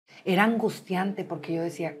era angustiante porque yo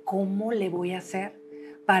decía, ¿cómo le voy a hacer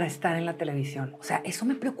para estar en la televisión? O sea, eso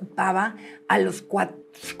me preocupaba a los 4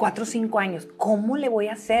 o 5 años. ¿Cómo le voy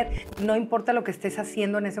a hacer? No importa lo que estés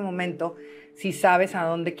haciendo en ese momento, si sabes a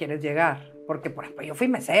dónde quieres llegar. Porque, por ejemplo, yo fui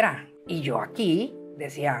mesera y yo aquí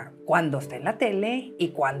decía, cuando esté en la tele y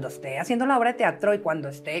cuando esté haciendo la obra de teatro y cuando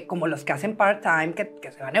esté como los que hacen part-time,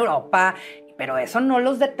 que se van a Europa, pero eso no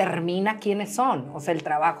los determina quiénes son. O sea, el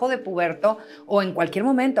trabajo de puberto o en cualquier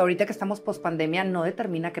momento, ahorita que estamos post-pandemia, no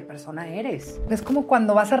determina qué persona eres. Es como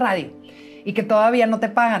cuando vas a radio y que todavía no te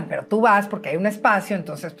pagan, pero tú vas porque hay un espacio,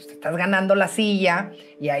 entonces pues, te estás ganando la silla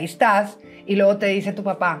y ahí estás, y luego te dice tu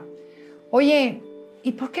papá, oye,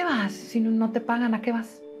 ¿y por qué vas? Si no te pagan, ¿a qué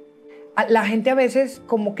vas? La gente a veces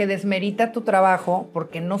como que desmerita tu trabajo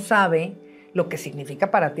porque no sabe lo que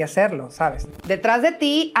significa para ti hacerlo, ¿sabes? Detrás de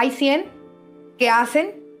ti hay 100 que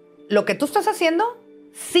hacen lo que tú estás haciendo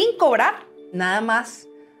sin cobrar, nada más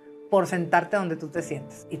por sentarte donde tú te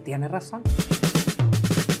sientes. Y tienes razón.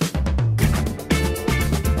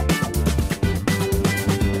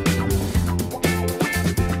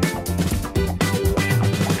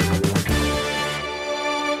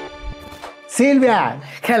 Silvia.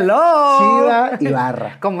 Hello. Silvia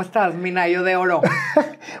Ibarra. ¿Cómo estás, mi Nayo de oro?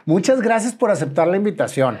 Muchas gracias por aceptar la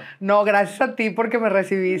invitación. No, gracias a ti porque me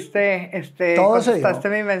recibiste, Todo contestaste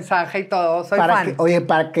mi mensaje y todo. Soy fan.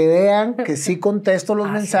 Para que vean que sí contesto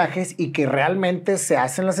los mensajes y que realmente se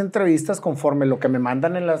hacen las entrevistas conforme lo que me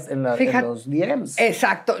mandan en los DMs.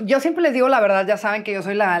 Exacto. Yo siempre les digo la verdad, ya saben que yo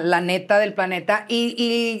soy la neta del planeta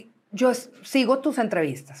y yo sigo tus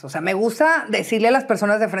entrevistas. O sea, me gusta decirle a las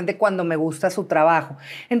personas de frente cuando me gusta su trabajo.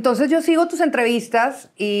 Entonces yo sigo tus entrevistas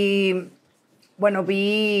y, bueno,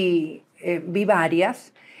 vi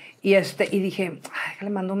varias y dije, ay, le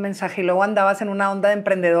mando un mensaje. Y luego andabas en una onda de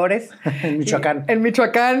emprendedores. En Michoacán. En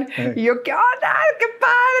Michoacán. Y yo, ¿qué onda? ¡Qué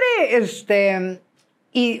padre!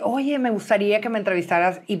 Y, oye, me gustaría que me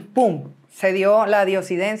entrevistaras y ¡pum! Se dio la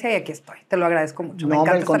diosidencia y aquí estoy. Te lo agradezco mucho. No,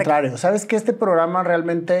 al contrario. Sabes que este programa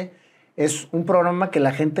realmente es un programa que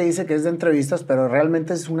la gente dice que es de entrevistas, pero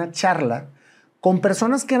realmente es una charla con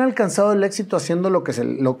personas que han alcanzado el éxito haciendo lo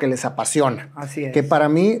que les apasiona. Así es. Que para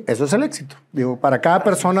mí eso es el éxito. Digo, para cada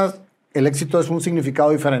persona el éxito es un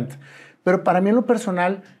significado diferente. Pero para mí en lo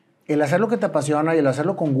personal, el hacer lo que te apasiona y el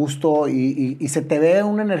hacerlo con gusto y se te ve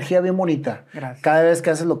una energía bien bonita. Gracias. Cada vez que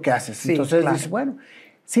haces lo que haces. Sí, entonces claro. dices, bueno.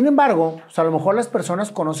 Sin embargo, o sea, a lo mejor las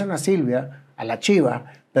personas conocen a Silvia, a la Chiva,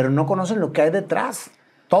 pero no conocen lo que hay detrás.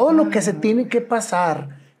 Todo lo que se tiene que pasar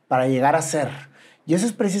para llegar a ser. Y eso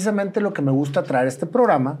es precisamente lo que me gusta traer a este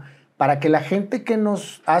programa, para que la gente que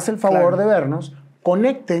nos hace el favor de vernos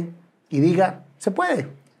conecte y diga, se puede.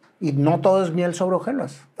 Y no todo es miel sobre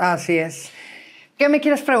hojuelas. Así es. ¿Qué me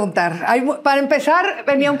quieres preguntar? Para empezar,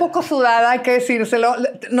 venía un poco sudada, hay que decírselo.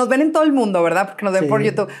 Nos ven en todo el mundo, ¿verdad? Porque nos ven por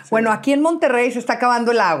YouTube. Sí. Bueno, aquí en Monterrey se está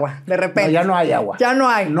acabando el agua, de repente. No, ya no hay agua. Ya no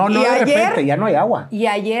hay. No, de repente, ya no hay agua. Y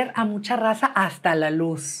ayer a mucha raza hasta la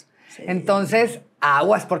luz. Sí. Entonces,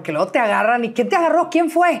 aguas, porque luego te agarran. ¿Y quién te agarró? ¿Quién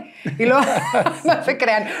fue? Y luego, no se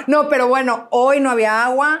crean. No, pero bueno, hoy no había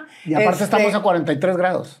agua. Y aparte estamos a 43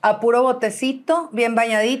 grados. A puro botecito, bien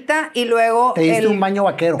bañadita. Y luego... Te diste un baño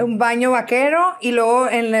vaquero. Un baño vaquero. Y luego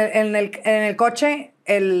en el coche,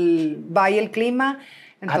 va y el clima.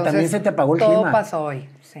 Entonces, también se te apagó el clima. Todo pasó hoy,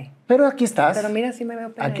 sí. Pero aquí estás. Pero mira, sí me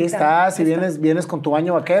veo pendiente. Aquí estás y vienes con tu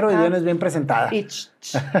baño vaquero y vienes bien presentada. Ahí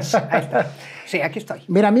está. Sí, aquí estoy.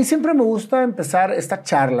 Mira, a mí siempre me gusta empezar esta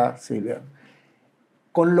charla, Silvia,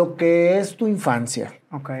 con lo que es tu infancia.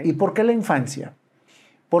 Okay. ¿Y por qué la infancia?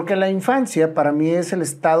 Porque la infancia para mí es el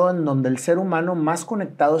estado en donde el ser humano más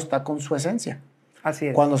conectado está con su esencia. Así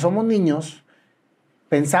es. Cuando somos niños,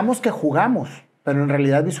 pensamos que jugamos, pero en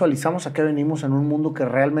realidad visualizamos a qué venimos en un mundo que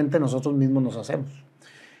realmente nosotros mismos nos hacemos.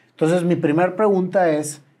 Entonces, mi primera pregunta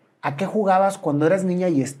es, ¿a qué jugabas cuando eras niña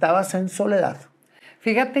y estabas en soledad?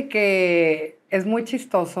 Fíjate que es muy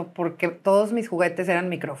chistoso porque todos mis juguetes eran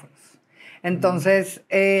micrófonos. Entonces,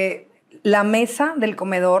 la mesa del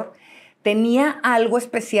comedor tenía algo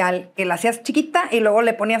especial que la hacías chiquita y luego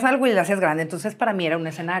le ponías algo y la hacías grande. Entonces, para mí era un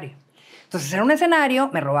escenario. Entonces, era un escenario,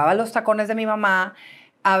 me robaba los tacones de mi mamá,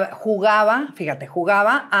 jugaba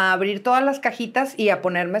a abrir todas las cajitas y a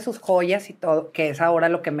ponerme sus joyas y todo, que es ahora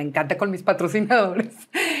lo que me encanta con mis patrocinadores.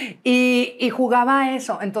 Y jugaba a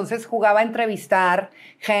eso. Entonces jugaba a entrevistar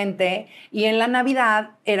gente y en la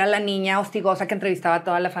Navidad era la niña hostigosa que entrevistaba a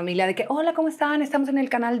toda la familia de que, hola, ¿cómo están? Estamos en el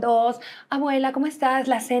Canal 2. Abuela, ¿cómo estás?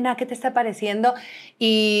 La cena, ¿qué te está pareciendo?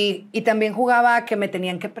 Y también jugaba a que me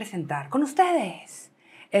tenían que presentar con ustedes.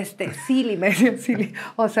 Silly, me decían Silly.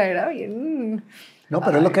 O sea, era bien... No,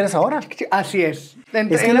 pero es lo que eres ahora. Así es.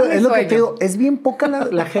 Es que es lo que te digo, es bien poca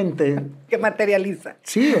la gente que materializa.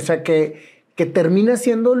 Sí, o sea, que termina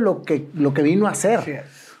siendo lo que vino a ser. Así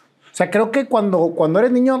es. O sea, creo que cuando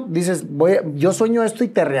eres niño dices, yo sueño esto y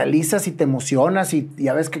te realizas y te emocionas y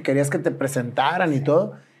ya ves que querías que te presentaran y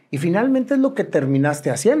todo. Y finalmente es lo que terminaste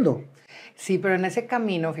haciendo. Sí, pero en ese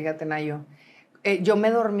camino, fíjate, Nayo, yo me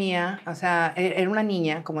dormía, o sea, era una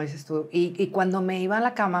niña, como dices tú, y cuando me iba a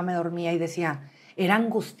la cama me dormía y decía, era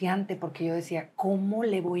angustiante porque yo decía, ¿cómo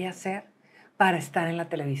le voy a hacer para estar en la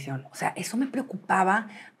televisión? O sea, eso me preocupaba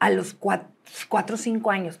a los 4 o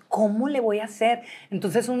 5 años. ¿Cómo le voy a hacer?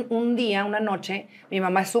 Entonces, un día, una noche, mi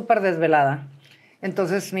mamá es súper desvelada.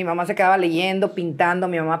 Entonces, mi mamá se quedaba leyendo, pintando.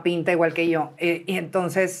 Mi mamá pinta igual que yo. Y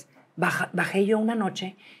entonces, bajé yo una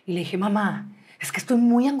noche y le dije, mamá, es que estoy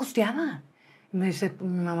muy angustiada. Y me dice,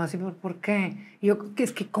 mi mamá, sí, ¿por qué? Y yo,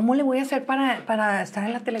 es que, ¿cómo le voy a hacer para estar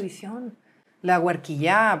en la televisión? La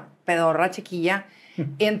huerquilla, pedorra, chiquilla.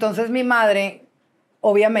 Y entonces mi madre,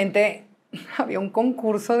 obviamente, había un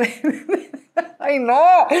concurso ¡ay, no!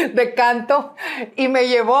 De canto y me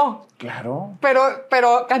llevó. Claro.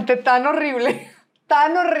 Pero canté tan horrible,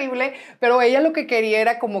 pero ella lo que quería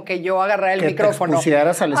era como que yo agarrara el micrófono. Que te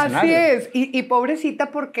expusieras al escenario. Así es. Y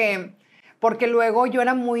pobrecita porque luego yo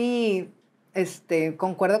era muy,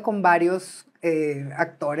 concuerdo con varios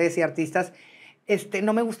actores y artistas.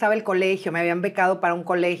 No me gustaba el colegio, me habían becado para un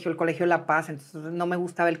colegio, el Colegio de La Paz, entonces no me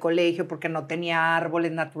gustaba el colegio porque no tenía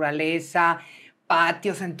árboles, naturaleza,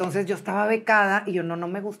 patios, entonces yo estaba becada y yo no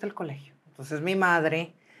me gusta el colegio. Entonces mi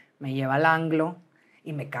madre me lleva al Anglo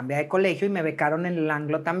y me cambia de colegio y me becaron en el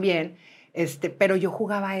Anglo también, pero yo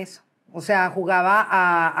jugaba a eso, o sea, jugaba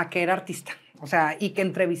a que era artista, o sea, y que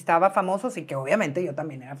entrevistaba a famosos y que obviamente yo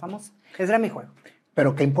también era famosa. Ese era mi juego.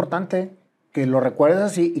 Pero qué importante que lo recuerdes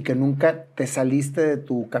así y que nunca te saliste de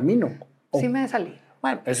tu camino. Sí me salí.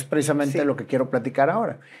 Bueno, eso es precisamente lo que quiero platicar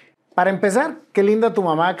ahora. Para empezar, qué linda tu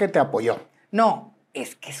mamá que te apoyó. No,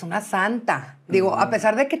 es que es una santa. Digo, a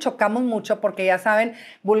pesar de que chocamos mucho, porque ya saben,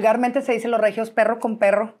 vulgarmente se dice los regios perro con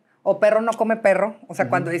perro, o perro no come perro. O sea,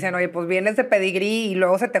 cuando dicen, oye, pues vienes de pedigrí y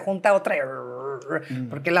luego se te junta otra,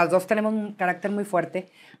 porque las dos tenemos un carácter muy fuerte.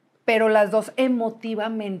 Pero las dos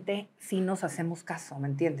emotivamente sí nos hacemos caso, ¿me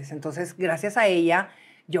entiendes? Entonces, gracias a ella,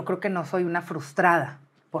 yo creo que no soy una frustrada,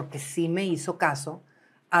 porque sí me hizo caso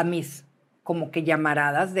a mis como que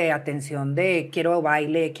llamaradas de atención de quiero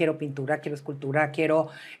baile, quiero pintura, quiero escultura, quiero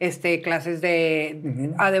clases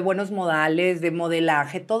de buenos modales, de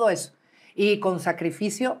modelaje, todo eso. Y con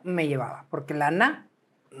sacrificio me llevaba, porque lana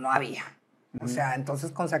no había. O sea,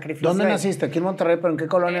 entonces con sacrificio... ¿Dónde naciste? Aquí en Monterrey, pero ¿en qué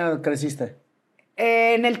colonia creciste?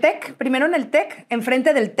 En el TEC, primero en el TEC,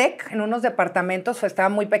 enfrente del TEC, en unos departamentos, estaba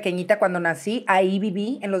muy pequeñita cuando nací, ahí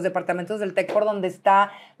viví, en los departamentos del TEC, por donde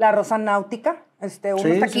está la Rosa Náutica,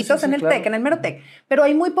 unos taquitos en el claro. TEC, en el mero TEC, pero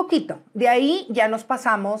hay muy poquito. De ahí ya nos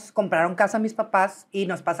pasamos, compraron casa mis papás y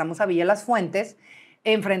nos pasamos a Villa Las Fuentes,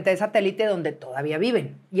 enfrente de Satélite, donde todavía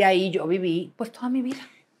viven. Y ahí yo viví, pues, toda mi vida.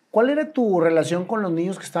 ¿Cuál era tu relación con los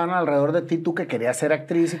niños que estaban alrededor de ti? Tú que querías ser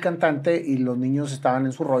actriz y cantante y los niños estaban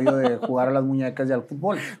en su rollo de jugar a las muñecas y al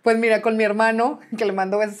fútbol. Pues mira, con mi hermano, que le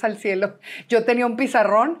mando besos al cielo, yo tenía un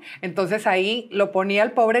pizarrón, entonces ahí lo ponía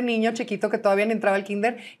al pobre niño chiquito que todavía no entraba al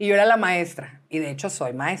kinder y yo era la maestra. Y de hecho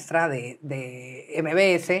soy maestra de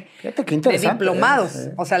MBS, Fíjate qué interesante, de diplomados.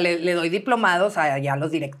 ¿eh? O sea, le doy diplomados a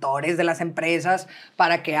los directores de las empresas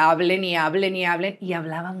para que hablen y hablen y hablen. Y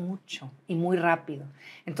hablaba mucho y muy rápido.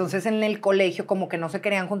 Entonces en el colegio como que no se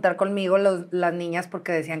querían juntar conmigo las niñas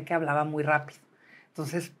porque decían que hablaba muy rápido.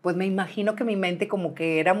 Entonces, pues me imagino que mi mente como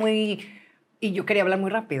que era muy... Y yo quería hablar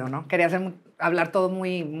muy rápido, ¿no? Quería hablar todo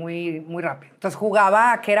muy, muy, muy rápido. Entonces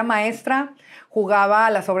jugaba a que era maestra, jugaba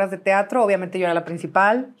a las obras de teatro, obviamente yo era la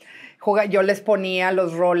principal, yo les ponía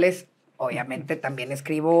los roles, obviamente también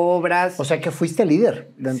escribo obras. O sea que fuiste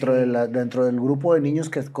líder dentro del grupo de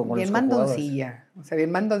niños que como bien los que jugabas. mandoncilla, o sea,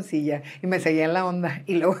 bien mandoncilla. Y me seguía en la onda.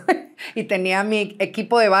 Y luego y tenía mi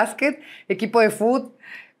equipo de básquet, equipo de fútbol,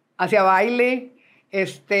 hacía baile,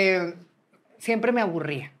 siempre me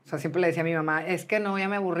aburría. O sea, siempre le decía a mi mamá, es que no, ya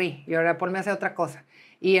me aburrí. Y ahora ponme a hacer otra cosa.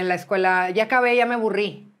 Y en la escuela, ya acabé, ya me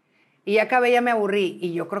aburrí. Y ya acabé, ya me aburrí.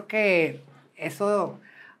 Y yo creo que eso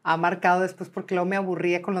ha marcado después porque luego me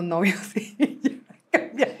aburría con los novios y ya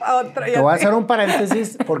cambiaba a otra. Te voy a hacer un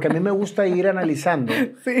paréntesis porque a mí me gusta ir analizando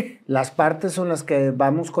las partes son las que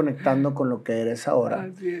vamos conectando con lo que eres ahora.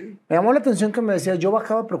 Así es. Me llamó la atención que me decías, yo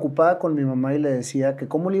bajaba preocupada con mi mamá y le decía que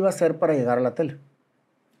cómo le iba a hacer para llegar a la tele.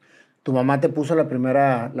 Tu mamá te puso la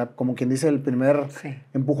primera, como quien dice, el primer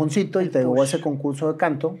empujoncito y te llevó a ese concurso de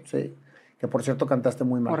canto, sí, que por cierto cantaste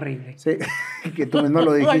muy mal. Horrible. Sí, que tú mismo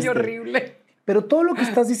lo dijiste. Ay, horrible. Pero todo lo que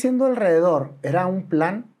estás diciendo alrededor era un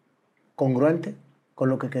plan congruente con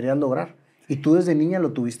lo que querías lograr. Y tú desde niña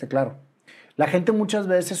lo tuviste claro. La gente muchas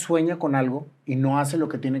veces sueña con algo y no hace lo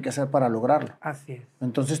que tiene que hacer para lograrlo. Así es.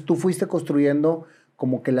 Entonces tú fuiste construyendo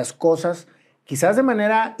como que las cosas, quizás de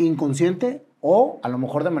manera inconsciente o a lo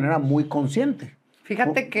mejor de manera muy consciente.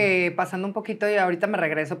 Fíjate que pasando un poquito y ahorita me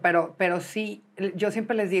regreso, pero sí, yo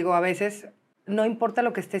siempre les digo, a veces no importa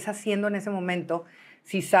lo que estés haciendo en ese momento,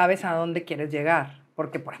 si sabes a dónde quieres llegar.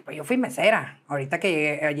 Porque, por ejemplo, yo fui mesera, ahorita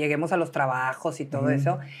que lleguemos a los trabajos y todo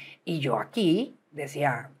eso, y yo aquí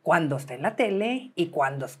decía, cuando esté en la tele y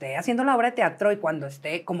cuando esté haciendo la obra de teatro y cuando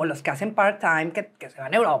esté, como los que hacen part-time, que se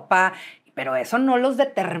van a Europa, pero eso no los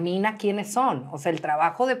determina quiénes son. O sea, el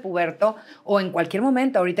trabajo de puberto o en cualquier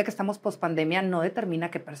momento, ahorita que estamos post-pandemia, no determina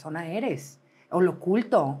qué persona eres. O lo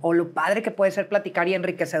oculto, o lo padre que puede ser platicar y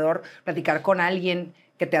enriquecedor, platicar con alguien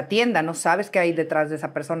que te atienda. No sabes qué hay detrás de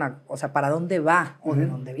esa persona, o sea, para dónde va o de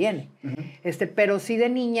dónde viene. Pero sí de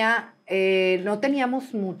niña no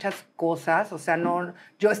teníamos muchas cosas, o sea, no,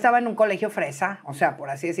 yo estaba en un colegio fresa, o sea, por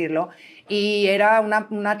así decirlo, y era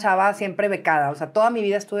una chava siempre becada, o sea, toda mi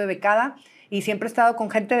vida estuve becada y siempre he estado con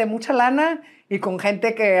gente de mucha lana y con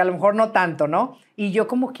gente que a lo mejor no tanto, ¿no? Y yo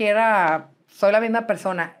como quiera soy la misma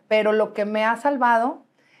persona, pero lo que me ha salvado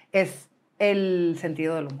es el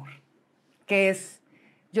sentido del humor, que es,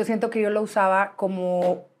 yo siento que yo lo usaba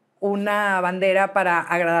como una bandera para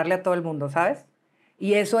agradarle a todo el mundo, ¿sabes?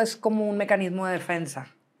 Y eso es como un mecanismo de defensa.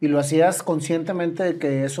 ¿Y lo hacías conscientemente de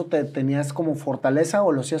que eso te tenías como fortaleza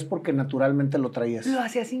o lo hacías porque naturalmente lo traías? Lo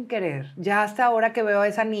hacía sin querer. Ya hasta ahora que veo a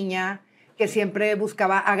esa niña que siempre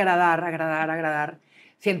buscaba agradar,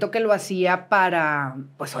 siento que lo hacía para,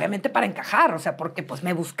 pues obviamente para encajar, o sea, porque pues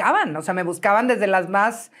me buscaban, o sea, me buscaban desde las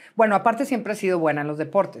más, bueno, aparte siempre he sido buena en los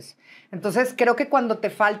deportes. Entonces creo que cuando te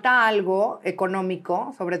falta algo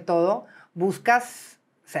económico, sobre todo, buscas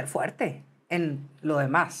ser fuerte en lo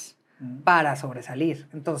demás para sobresalir.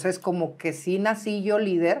 Entonces como que sí nací yo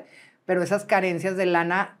líder, pero esas carencias de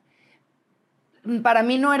lana para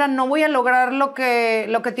mí no eran, no voy a lograr lo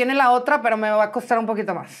que tiene la otra, pero me va a costar un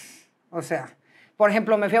poquito más. O sea, por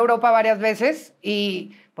ejemplo, me fui a Europa varias veces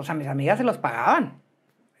y pues a mis amigas se los pagaban,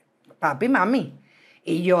 papi y mami.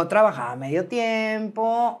 Y yo trabajaba medio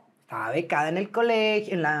tiempo, estaba becada en el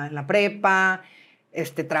colegio, en la prepa,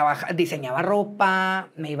 diseñaba ropa,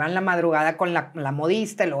 me iba en la madrugada con la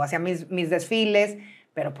modista y luego hacía mis desfiles,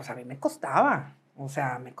 pero pues a mí me costaba. O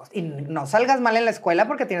sea, y no salgas mal en la escuela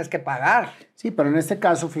porque tienes que pagar. Sí, pero en este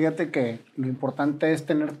caso, fíjate que lo importante es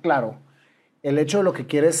tener claro el hecho de lo que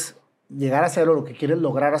quieres llegar a hacer o lo que quieres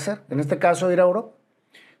lograr hacer. En este caso, ir a Europa.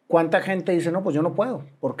 ¿Cuánta gente dice, no, pues yo no puedo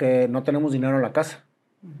porque no tenemos dinero en la casa?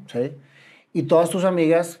 ¿Sí? Y todas tus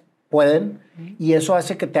amigas pueden y eso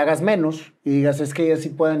hace que te hagas menos y digas, es que ellas sí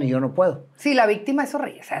pueden y yo no puedo. Sí, la víctima es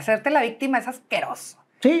horrible. O sea, hacerte la víctima es asqueroso.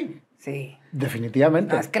 Sí. Sí.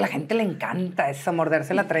 Definitivamente. No, es que a la gente le encanta eso,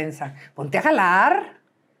 morderse la trenza. Ponte a jalar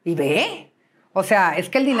y ve. O sea, es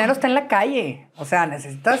que el dinero está en la calle. O sea,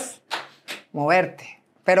 necesitas moverte.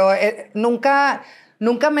 Pero nunca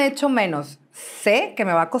me he hecho menos. Sé que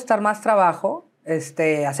me va a costar más trabajo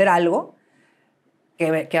hacer algo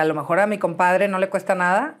que a lo mejor a mi compadre no le cuesta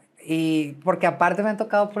nada. Y porque aparte me han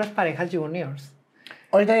tocado puras parejas juniors.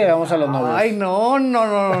 Ahorita llegamos a los novios. Ay, no.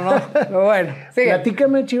 Pero bueno, sigue.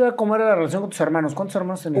 Platícame, Chiva, cómo era la relación con tus hermanos. ¿Cuántos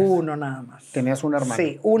hermanos tenías? Uno nada más. Tenías un hermano.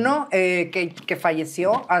 Sí, uno que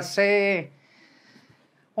falleció hace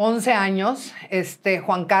 11 años.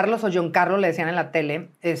 Juan Carlos o John Carlos le decían en la tele.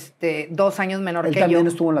 2 años menor que yo. Él también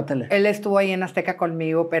estuvo en la tele. Él estuvo ahí en Azteca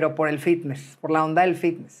conmigo, pero por el fitness, por la onda del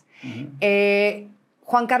fitness.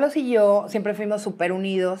 Juan Carlos y yo siempre fuimos súper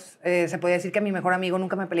unidos. Se podía decir que mi mejor amigo,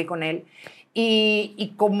 nunca me peleé con él.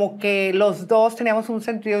 Y como que los dos teníamos un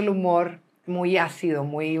sentido del humor muy ácido,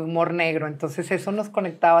 muy humor negro. Entonces eso nos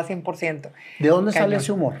conectaba 100%. ¿De dónde sale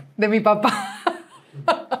ese humor? De mi papá.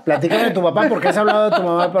 Platícame de tu papá, porque has hablado de tu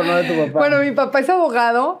mamá, pero no de tu papá. Bueno, mi papá es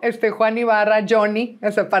abogado, Juan Ibarra, Johnny,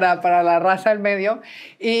 o sea, para la raza del medio.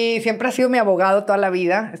 Y siempre ha sido mi abogado toda la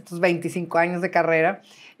vida, estos 25 años de carrera.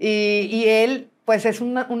 Y él, pues es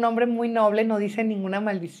un hombre muy noble, no dice ninguna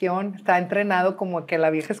maldición, está entrenado como que a la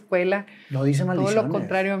vieja escuela. No dice maldiciones. Todo lo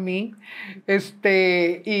contrario a mí.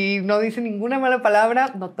 Y no dice ninguna mala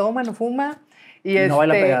palabra, no toma, no fuma. No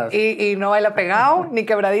baila pegado. Y no baila pegado, ni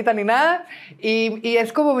quebradita, ni nada. Y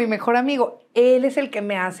es como mi mejor amigo. Él es el que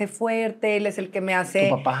me hace fuerte, él es el que me hace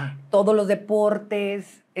tu papá. Todos los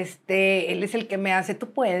deportes. Él es el que me hace,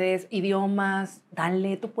 tú puedes, idiomas,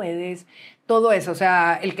 dale, tú puedes. Todo eso, o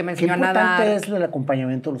sea, el que me enseñó a nadar. Qué importante es el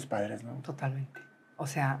acompañamiento de los padres, ¿no? Totalmente. O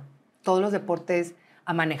sea, todos los deportes,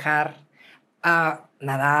 a manejar, a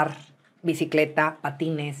nadar, bicicleta,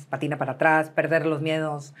 patines, patina para atrás, perder los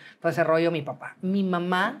miedos, todo ese rollo, mi papá. Mi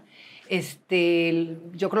mamá,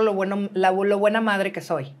 yo creo lo buena madre que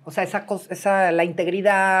soy. O sea, la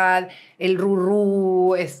integridad, el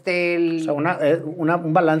rurú, O sea,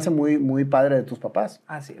 un balance muy, muy padre de tus papás.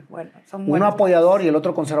 Así es, bueno, son Uno buenos apoyador padres. y el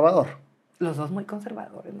otro conservador. Los dos muy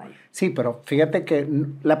conservadores, Nayo. Sí, pero fíjate que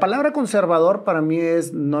la palabra conservador para mí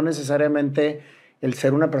es no necesariamente el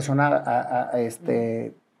ser una persona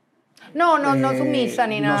No sumisa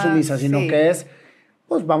ni nada. No sumisa, sino sí. que es,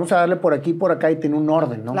 pues vamos a darle por aquí y por acá y tiene un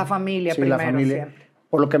orden, ¿no? La familia sí, primero, la familia. siempre.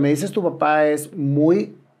 Por lo que me dices, tu papá es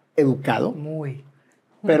muy educado, Muy.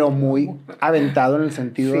 pero muy aventado en el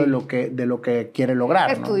sentido Sí. de lo que quiere lograr,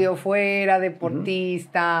 ¿no? Estudió fuera,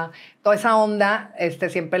 deportista, toda esa onda,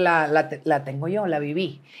 siempre la tengo yo, la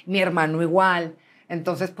viví. Mi hermano igual.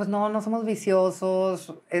 Entonces, pues no somos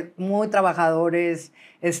viciosos, muy trabajadores,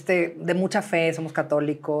 de mucha fe, somos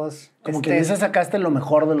católicos. Como que dices, sacaste lo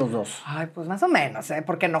mejor de los dos. Ay, pues más o menos,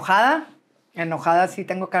 porque enojada sí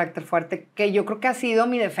tengo carácter fuerte, que yo creo que ha sido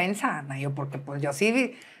mi defensa, Nayo, porque pues yo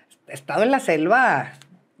sí he estado en la selva,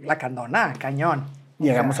 la candona, cañón.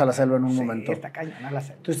 Llegamos a la selva en un momento. Sí, está cañón a la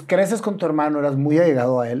selva. Entonces, creces con tu hermano, eras muy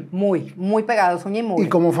allegado a él. Muy, muy pegados, uña y mugre. Y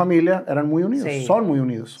como familia eran muy unidos, Sí. son muy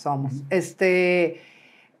unidos. Somos. Él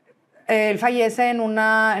fallece en un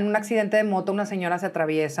accidente de moto, una señora se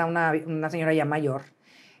atraviesa, una señora ya mayor.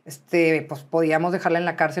 Pues podíamos dejarla en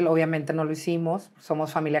la cárcel, obviamente no lo hicimos,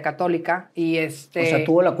 somos familia católica y O sea,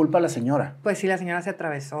 tuvo la culpa la señora. Pues sí, la señora se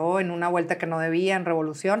atravesó en una vuelta que no debía, en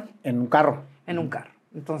Revolución. En un carro. En un carro.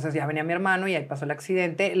 Entonces ya venía mi hermano y ahí pasó el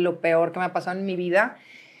accidente. Lo peor que me ha pasado en mi vida,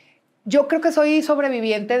 yo creo que soy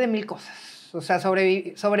sobreviviente de 1000 cosas. O sea,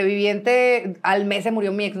 sobreviviente, al mes se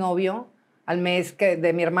murió mi exnovio, al mes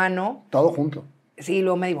de mi hermano. Todo junto. Sí,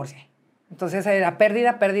 luego me divorcié. Entonces era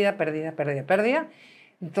pérdida.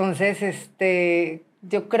 Entonces,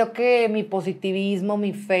 yo creo que mi positivismo,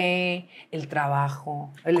 mi fe, el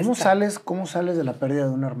trabajo. ¿Cómo sales de la pérdida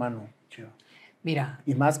de un hermano, Chiva? Mira.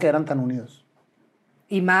 Y más que eran tan unidos.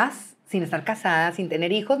 Y más sin estar casada, sin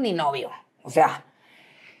tener hijos ni novio. O sea,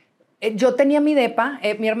 yo tenía mi depa,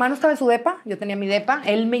 mi hermano estaba en su depa, yo tenía mi depa,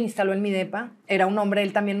 él me instaló en mi depa, era un hombre,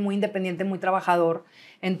 él también muy independiente, muy trabajador.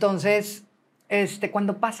 Entonces,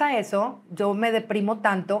 cuando pasa eso, yo me deprimo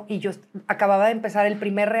tanto y yo acababa de empezar el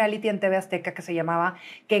primer reality en TV Azteca que se llamaba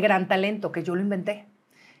Qué Gran Talento, que yo lo inventé.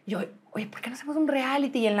 Yo, oye, ¿por qué no hacemos un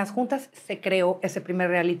reality? Y en las juntas se creó ese primer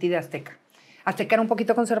reality de Azteca. Azteca era un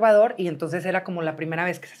poquito conservador y entonces era como la primera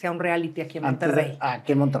vez que se hacía un reality aquí en Monterrey.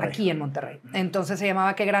 Aquí en Monterrey. Aquí en Monterrey. Entonces se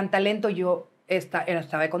llamaba Qué Gran Talento. Yo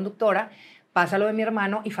estaba de conductora, pasa lo de mi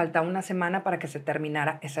hermano y faltaba una semana para que se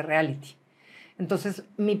terminara ese reality. Entonces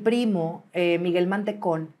mi primo, Miguel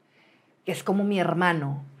Mantecón, que es como mi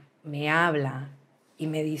hermano, me habla y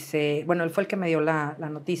me dice, bueno, él fue el que me dio la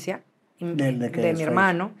noticia de mi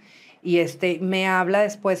hermano. Y me habla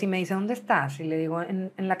después y me dice, ¿dónde estás? Y le digo,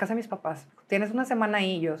 en la casa de mis papás. ¿Tienes una semana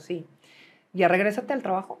ahí? Y yo, sí. Ya regrésate al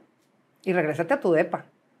trabajo y regrésate a tu depa.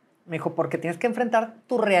 Me dijo, porque tienes que enfrentar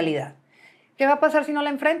tu realidad. ¿Qué va a pasar si no la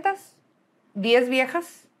enfrentas? 10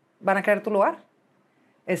 viejas van a querer tu lugar.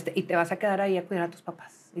 Y te vas a quedar ahí a cuidar a tus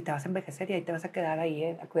papás. Y te vas a envejecer y ahí te vas a quedar ahí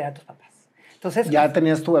a cuidar a tus papás. Entonces, ¿ya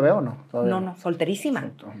tenías tu bebé o no? No, solterísima.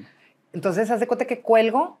 Entonces, haz de cuenta que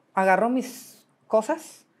cuelgo, agarro mis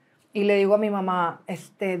cosas y le digo a mi mamá,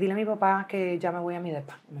 dile a mi papá que ya me voy a mi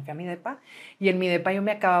depa. Me fui a mi depa y en mi depa yo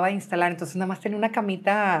me acababa de instalar, entonces nada más tenía una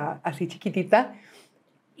camita así chiquitita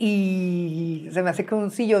y se me hace que un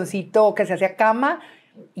silloncito que se hacía cama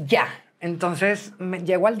y ya. Entonces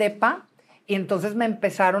llego al depa y entonces me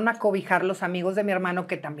empezaron a cobijar los amigos de mi hermano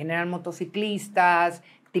que también eran motociclistas,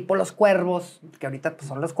 tipo los Cuervos, que ahorita pues,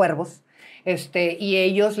 son los Cuervos, y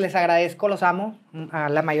ellos les agradezco, los amo, a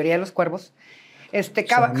la mayoría de los Cuervos.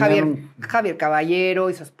 Javier Caballero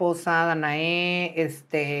y su esposa, Danae,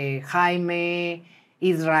 Jaime,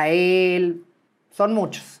 Israel, son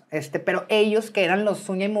muchos, pero ellos, que eran los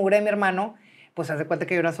uña y mugre de mi hermano, pues se hace cuenta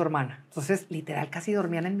que yo era su hermana. Entonces, literal, casi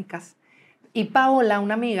dormían en mi casa. Y Paola,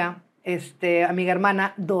 una amiga, amiga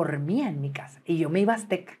hermana, dormía en mi casa y yo me iba a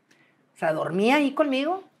Azteca. O sea, dormía ahí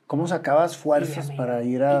conmigo. ¿Cómo sacabas fuerzas para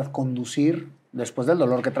ir a conducir después del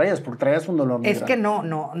dolor que traías? Porque traías un dolor muy grande. Que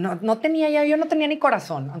no tenía ya, yo no tenía ni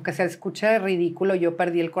corazón. Aunque se escuche ridículo, yo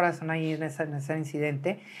perdí el corazón ahí en ese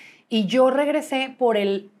incidente. Y yo regresé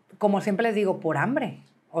como siempre les digo, por hambre.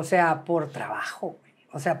 O sea, por trabajo.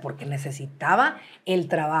 O sea, porque necesitaba el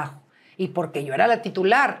trabajo. Y porque yo era la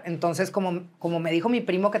titular. Entonces, como me dijo mi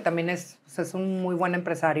primo, que también es un muy buen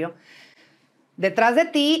empresario, detrás de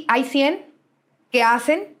ti hay 100 que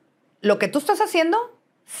hacen lo que tú estás haciendo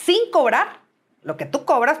sin cobrar lo que tú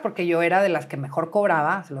cobras, porque yo era de las que mejor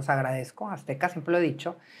cobraba, se los agradezco, Azteca, siempre lo he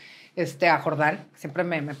dicho, a Jordán, siempre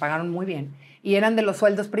me pagaron muy bien, y eran de los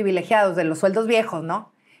sueldos privilegiados, de los sueldos viejos,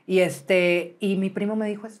 ¿no? Y mi primo me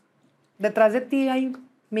dijo, detrás de ti hay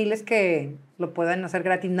miles que lo pueden hacer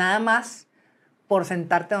gratis, nada más por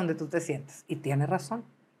sentarte donde tú te sientas. Y tiene razón,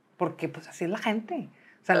 porque pues así es la gente.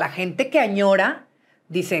 O sea, la gente que añora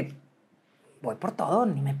dice, voy por todo,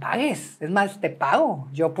 ni me pagues. Es más, te pago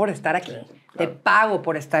yo por estar aquí. Sí, claro. Te pago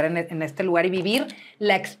por estar en este lugar y vivir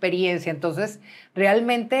la experiencia. Entonces,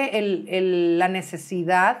 realmente la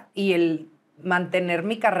necesidad y el mantener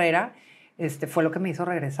mi carrera fue lo que me hizo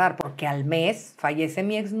regresar, porque al mes fallece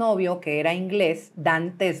mi exnovio, que era inglés,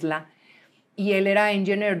 Dan Tesla, y él era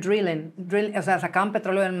engineer drilling, o sea, sacaban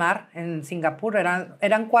petróleo del mar en Singapur,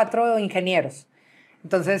 eran 4 ingenieros.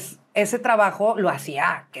 Entonces, ese trabajo lo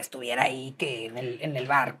hacía que estuviera ahí, que en el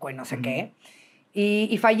barco y no sé qué.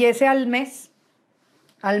 Y fallece al mes.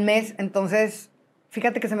 Entonces,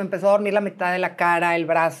 fíjate que se me empezó a dormir la mitad de la cara, el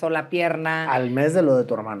brazo, la pierna. Al mes de lo de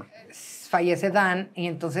tu hermano. Fallece Dan y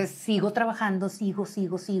entonces sigo trabajando, sigo.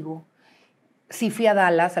 Sí fui a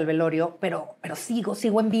Dallas al velorio, pero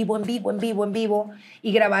sigo en vivo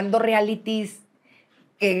y grabando realities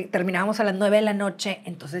que terminábamos a las 9 de la noche.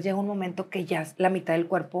 Entonces llega un momento que ya la mitad del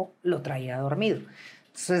cuerpo lo traía dormido.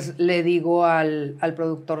 Entonces le digo al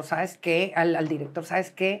productor, ¿sabes qué? Al director,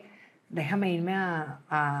 ¿sabes qué? Déjame irme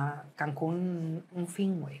a Cancún un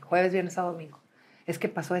fin, güey, jueves, viernes, sábado, domingo. Es que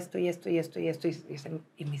pasó esto y esto. Y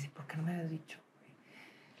me dice, ¿por qué no me habías dicho?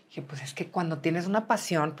 Dije, pues es que cuando tienes una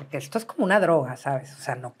pasión, porque esto es como una droga, ¿sabes? O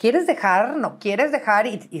sea, no quieres dejar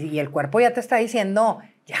y el cuerpo ya te está diciendo,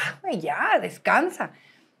 ya, güey, ya, descansa.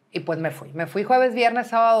 Y pues me fui jueves, viernes,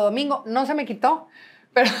 sábado, domingo. No se me quitó,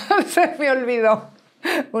 pero se me olvidó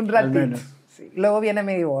un ratito. Al menos. Sí. Luego viene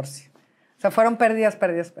mi divorcio. O sea, fueron pérdidas.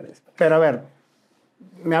 Pero a ver,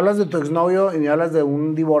 me hablas de tu exnovio y me hablas de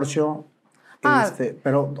un divorcio,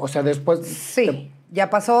 pero, o sea, después... Sí, ya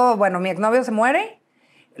pasó, bueno, mi exnovio se muere,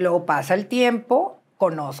 luego pasa el tiempo,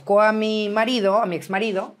 conozco a mi marido, a mi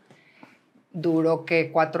exmarido, duró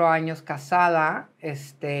que 4 años casada,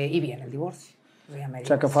 y viene el divorcio. O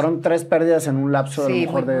sea, que fueron 3 pérdidas en un lapso de a lo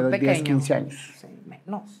mejor de 10, 15 años. Sí,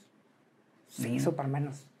 menos. Sí, súper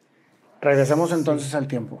menos. Regresemos entonces al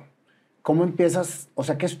tiempo. ¿Cómo empiezas? O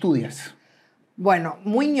sea, ¿qué estudias? Bueno,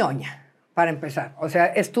 muy ñoña, para empezar. O sea,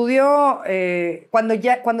 estudio... cuando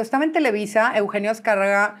estaba en Televisa, Eugenio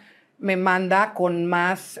Azcárraga me manda con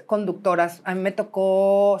más conductoras. A mí me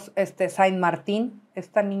tocó Saint Martín,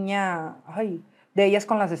 esta niña, de Ellas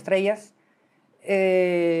con las Estrellas.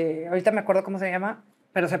 Ahorita me acuerdo cómo se llama,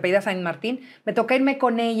 pero se apellida Saint Martín. Me toca irme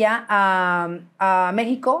con ella a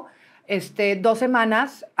México 2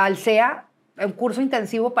 semanas al CEA, un curso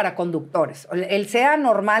intensivo para conductores. El CEA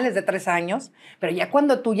normal es de 3 años, pero ya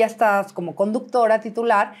cuando tú ya estás como conductora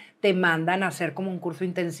titular, te mandan a hacer como un curso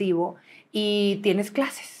intensivo y tienes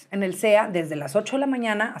clases en el CEA desde las 8 de la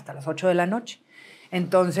mañana hasta las 8 de la noche.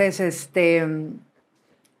 Entonces,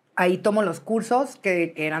 ahí tomo los cursos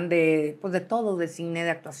que eran de todo, de cine,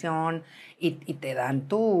 de actuación, y te dan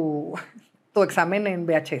tu examen en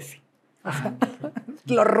VHS.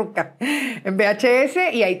 Lo ruca. En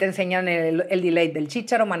VHS, y ahí te enseñan el delay del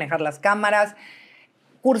chícharo, manejar las cámaras.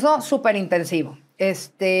 Curso súper intensivo.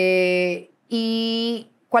 ¿Y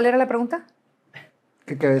cuál era la pregunta?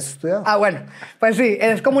 ¿Qué habías estudiado? Bueno, pues sí,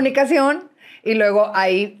 es comunicación, y luego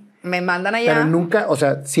ahí me mandan allá. Pero nunca, o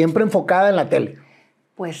sea, siempre enfocada en la tele.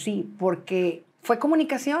 Pues sí, porque fue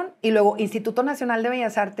comunicación y luego Instituto Nacional de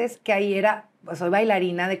Bellas Artes, que ahí soy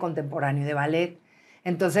bailarina de contemporáneo y de ballet.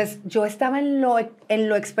 Entonces, yo estaba en lo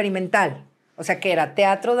experimental. O sea, que era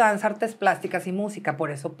teatro, danza, artes plásticas y música. Por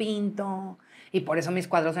eso pinto y por eso mis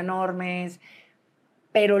cuadros enormes.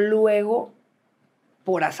 Pero luego,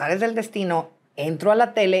 por azares del destino, entro a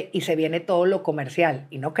la tele y se viene todo lo comercial.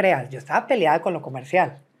 Y no creas, yo estaba peleada con lo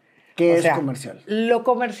comercial. ¿Qué es comercial? Lo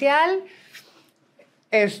comercial,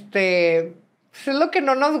 es lo que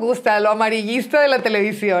no nos gusta, lo amarillista de la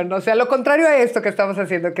televisión. O sea, lo contrario a esto que estamos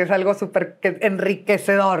haciendo, que es algo súper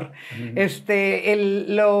enriquecedor.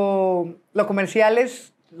 Lo comercial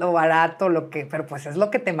es lo barato, pero pues es lo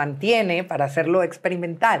que te mantiene para hacerlo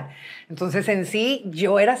experimental. Entonces, en sí,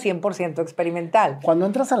 yo era 100% experimental. Cuando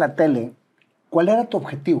entras a la tele, ¿cuál era tu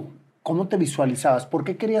objetivo? ¿Cómo te visualizabas? ¿Por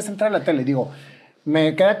qué querías entrar a la tele? Digo,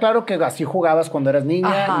 me queda claro que así jugabas cuando eras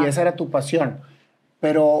niña. Ajá. Y esa era tu pasión.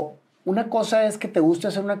 Pero una cosa es que te guste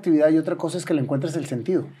hacer una actividad y otra cosa es que le encuentres el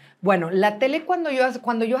sentido. Bueno, la tele, cuando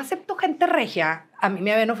yo acepto Gente Regia, a mí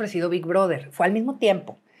me habían ofrecido Big Brother. Fue al mismo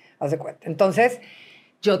tiempo, haz de cuenta. Entonces,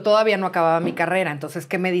 yo todavía no acababa mi carrera. Entonces,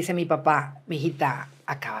 ¿qué me dice mi papá? Mijita,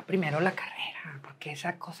 acaba primero la carrera, porque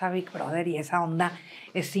esa cosa Big Brother y esa onda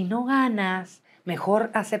es si no ganas,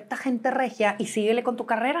 mejor acepta gente regia y síguele con tu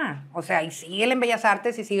carrera. O sea, y síguele en Bellas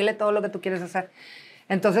Artes y síguele todo lo que tú quieres hacer.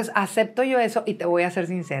 Entonces, acepto yo eso y te voy a ser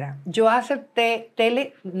sincera. Yo acepté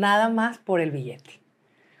tele nada más por el billete.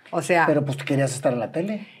 O sea... Pero pues tú querías estar en la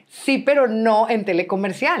tele. Sí, pero no en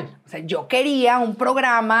telecomercial. O sea, yo quería un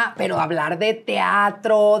programa, pero hablar de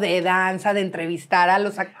teatro, de danza, de entrevistar a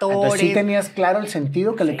los actores. Entonces sí tenías claro el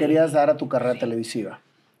sentido que le querías dar a tu carrera televisiva.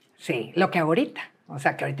 Sí, lo que ahorita. O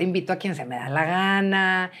sea, que ahorita invito a quien se me da la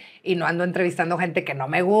gana y no ando entrevistando gente que no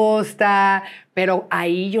me gusta, pero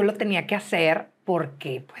ahí yo lo tenía que hacer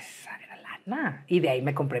porque, pues, era lana. Y de ahí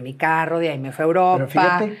me compré mi carro, de ahí me fui a Europa. Pero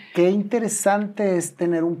fíjate qué interesante es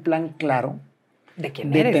tener un plan claro. ¿De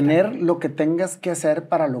quién de eres? tener También lo que tengas que hacer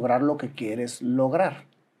para lograr lo que quieres lograr.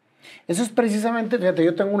 Eso es precisamente, fíjate,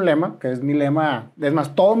 yo tengo un lema, que es mi lema, es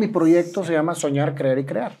más, todo mi proyecto se llama soñar, creer y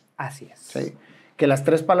crear. Así es. ¿Sí? Que las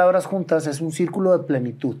tres palabras juntas es un círculo de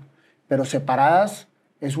plenitud, pero separadas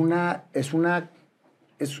es un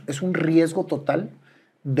riesgo total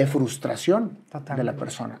de frustración de la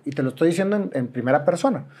persona. Y te lo estoy diciendo en primera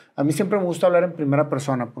persona. A mí siempre me gusta hablar en primera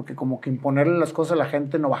persona porque como que imponerle las cosas a la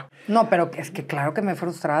gente no va. No, pero es que claro que me he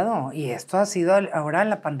frustrado. Y esto ha sido ahora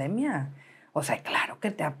en la pandemia. O sea, claro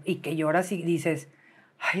que y que lloras y dices,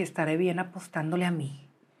 ay, estaré bien apostándole a mí.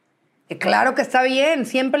 Y claro que está bien,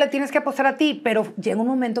 siempre le tienes que apostar a ti, pero llega un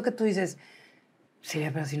momento que tú dices, sí,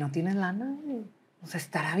 pero si no tienes lana, o sea,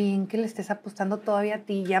 estará bien que le estés apostando todavía a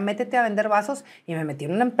ti. Ya métete a vender vasos. Y me metí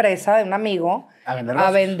en una empresa de un amigo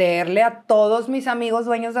a venderle a todos mis amigos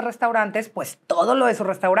dueños de restaurantes, pues todo lo de su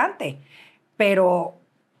restaurante. Pero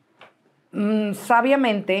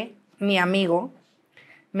sabiamente mi amigo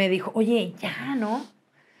me dijo, oye, ya, ¿no?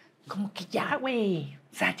 Como que ya, güey.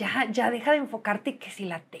 O sea, ya deja de enfocarte que si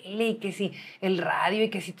la tele y que si el radio y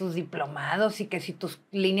que si tus diplomados y que si tus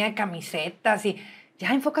líneas de camisetas y...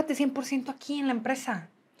 Ya enfócate 100% aquí en la empresa.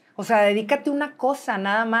 O sea, dedícate a una cosa,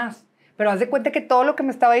 nada más. Pero haz de cuenta que todo lo que me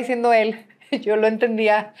estaba diciendo él, yo lo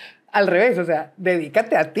entendía al revés. O sea,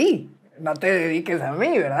 dedícate a ti, no te dediques a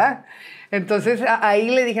mí, ¿verdad? Entonces, ahí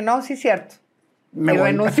le dije, no, sí es cierto. Me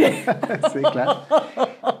renuncié. Sí, claro.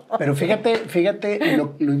 Pero fíjate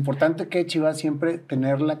lo importante que es, Chiva, siempre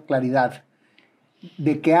tener la claridad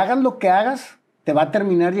de que hagas lo que hagas, te va a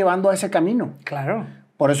terminar llevando a ese camino. Claro.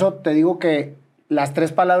 Por eso te digo que las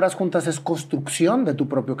tres palabras juntas es construcción de tu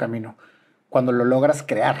propio camino. Cuando lo logras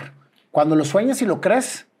crear. Cuando lo sueñas y lo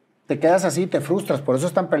crees, te quedas así, te frustras. Por eso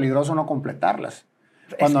es tan peligroso no completarlas.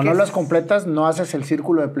 Cuando no las completas, no haces el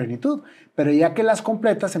círculo de plenitud. Pero ya que las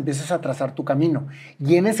completas, empiezas a trazar tu camino.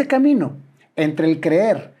 Y en ese camino, entre el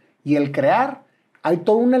creer y el crear, hay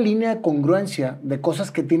toda una línea de congruencia de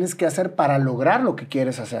cosas que tienes que hacer para lograr lo que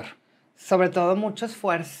quieres hacer. Sobre todo mucho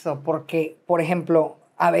esfuerzo, porque, por ejemplo,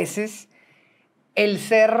 a veces el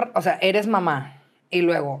ser, o sea, eres mamá y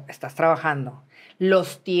luego estás trabajando,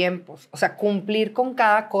 los tiempos, o sea, cumplir con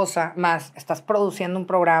cada cosa, más estás produciendo un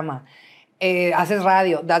programa, haces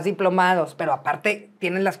radio, das diplomados, pero aparte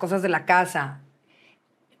tienes las cosas de la casa,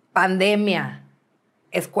 pandemia,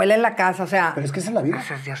 escuela en la casa, o sea... Pero es que esa es la vida.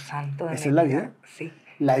 Esa es Dios santo. Esa es la vida. Sí.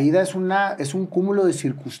 La vida es un cúmulo de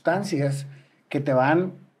circunstancias que te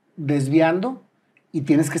van desviando y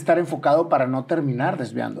tienes que estar enfocado para no terminar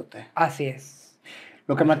desviándote. Así es.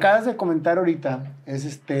 Lo que me acabas de comentar ahorita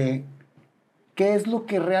es ¿qué es lo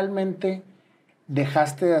que realmente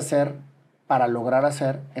dejaste de hacer para lograr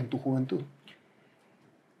hacer en tu juventud?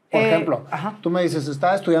 Por ejemplo, tú me dices,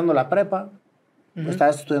 estaba estudiando la prepa,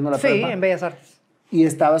 estabas estudiando la prepa. Sí, en Bellas Artes. Y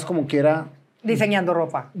estabas como quiera... Diseñando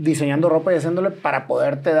ropa. Diseñando ropa y haciéndole para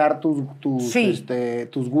poderte dar tus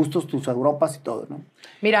gustos, tus Europas y todo, ¿no?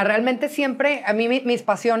 Mira, realmente siempre, a mí mis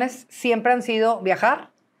pasiones siempre han sido viajar.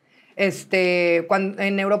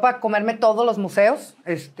 En Europa comerme todos los museos,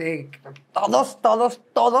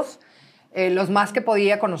 todos, los más que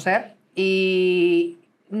podía conocer. Y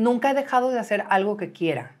nunca he dejado de hacer algo que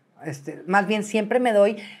quiera. Más bien siempre me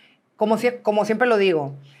doy, como siempre lo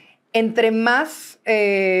digo, entre más...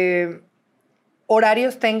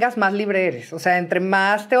 horarios tengas, más libre eres. O sea, entre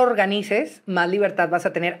más te organices, más libertad vas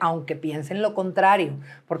a tener, aunque piensen lo contrario.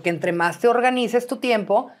 Porque entre más te organices tu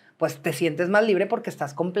tiempo, pues te sientes más libre porque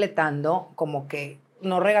estás completando como que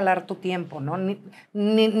no regalar tu tiempo, ¿no?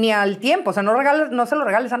 Ni al tiempo. O sea, no se lo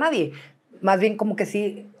regales a nadie. Más bien como que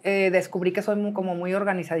sí descubrí que soy muy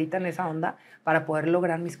organizadita en esa onda para poder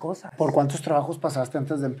lograr mis cosas. ¿Por cuántos trabajos pasaste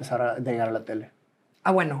antes de empezar a llegar a la tele?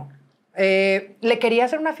 Bueno, Le quería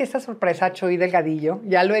hacer una fiesta sorpresa a Chuy Delgadillo.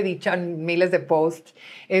 Ya lo he dicho en miles de posts.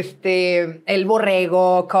 El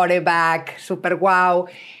borrego, quarterback, super guau.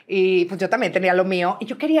 Y pues yo también tenía lo mío. Y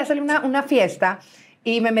yo quería hacerle una fiesta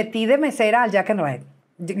y me metí de mesera al Jack and Red.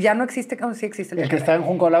 Ya no existe, sí existe el que estaba en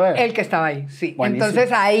Junco de la Vega. El que estaba ahí, sí. Buenísimo.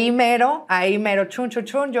 Entonces ahí mero, chun, chun,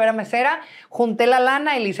 chun, yo era mesera, junté la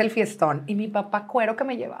lana y le hice el fiestón. Y mi papá cuero que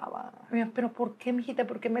me llevaba. Pero ¿por qué, mijita?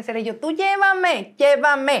 ¿Por qué mesera? Y yo, tú llévame,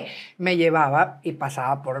 llévame. Me llevaba y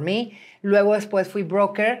pasaba por mí. Luego después fui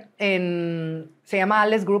broker se llama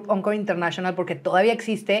Alex Group Onco International porque todavía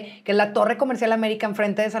existe, que es la Torre Comercial América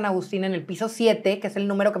enfrente de San Agustín en el piso 7, que es el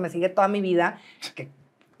número que me sigue toda mi vida, que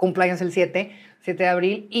cumpleaños el 7 de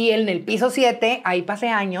abril, y en el piso 7, ahí pasé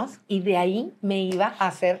años, y de ahí me iba a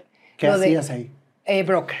hacer... ¿Qué hacías ahí?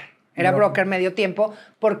 Broker. Era broker medio tiempo,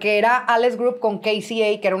 porque era Alex Group con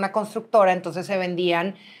KCA, que era una constructora, entonces se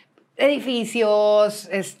vendían edificios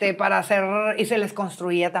para hacer... y se les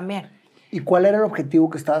construía también. ¿Y cuál era el objetivo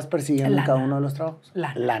que estabas persiguiendo en cada uno de los trabajos?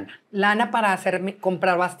 Lana. Lana para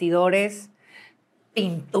comprar bastidores,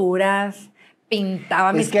 pinturas...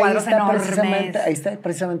 Pintaba mis cuadros enormes. Ahí está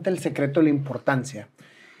precisamente el secreto de la importancia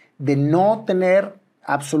de no tener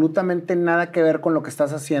absolutamente nada que ver con lo que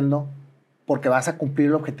estás haciendo porque vas a cumplir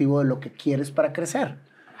el objetivo de lo que quieres para crecer.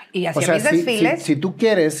 Y así mis desfiles. Si tú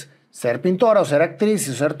quieres ser pintora o ser actriz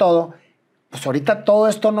o ser todo, pues ahorita todo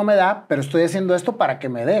esto no me da, pero estoy haciendo esto para que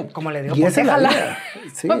me dé. Como le digo, y esa es la vida.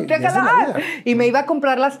 Sí, ponte a jalar. Y me iba a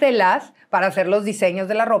comprar las telas para hacer los diseños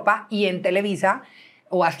de la ropa y en Televisa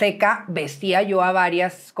o Azteca vestía yo a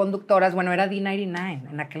varias conductoras. Bueno, era D99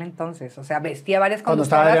 en aquel entonces. O sea, vestía a varias conductoras.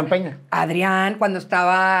 Cuando estaba Adrián Peña. Adrián, cuando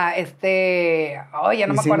estaba ya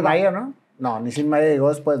no me acuerdo. Maya, ¿no? No, Nisin Maya llegó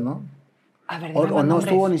después, ¿no? A ver, o no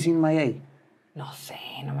estuvo Nisin Maya ahí. No sé,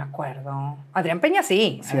 no me acuerdo. Adrián Peña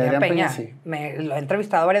sí. Sí, Adrián Peña sí. Lo he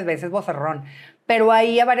entrevistado varias veces, vocerrón. Pero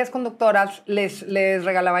ahí a varias conductoras les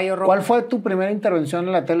regalaba yo ropa. ¿Cuál fue tu primera intervención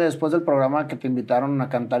en la tele después del programa que te invitaron a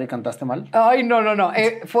cantar y cantaste mal? Ay, no.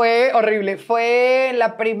 Fue horrible. Fue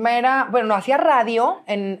la primera... Bueno, no, hacía radio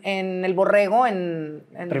en El Borrego, en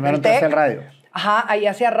Primero entraste al radio. Ajá, ahí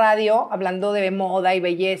hacía radio, hablando de moda y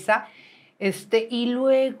belleza. Y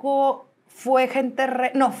luego fue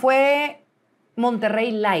fue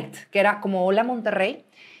Monterrey Light, que era como Hola Monterrey.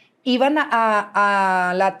 Iban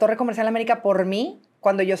a la Torre Comercial América por mí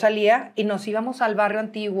cuando yo salía y nos íbamos al barrio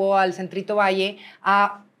antiguo, al Centrito Valle,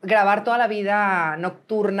 a grabar toda la vida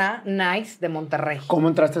nocturna nice de Monterrey. ¿Cómo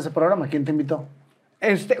entraste a ese programa? ¿Quién te invitó?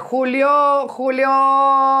 Julio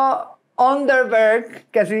Underberg,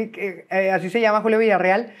 que así se llama, Julio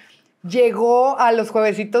Villarreal, llegó a los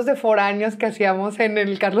juevesitos de foráneos que hacíamos en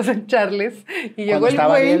el Carlos en Charles y llegó el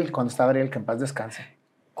güey. Cuando estaba Ariel, que en paz descanse.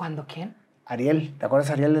 ¿Cuándo quién? Ariel, ¿te acuerdas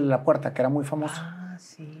de Ariel de La Puerta, que era muy famoso? Ah,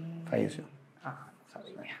 sí. Falleció. Ah, no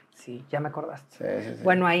sabía. Sí, ya me acordaste. Sí.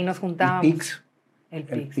 Bueno, ahí nos juntábamos.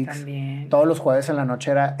 El Pix también. Todos los jueves en la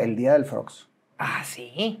noche era el día del Frogs. Ah,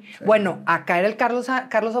 sí. Bueno, acá era el Carlos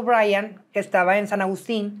O'Brien, que estaba en San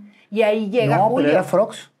Agustín, y ahí llega Julio. No, pero era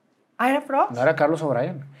Frogs. Ah, ¿era Frogs? No era Carlos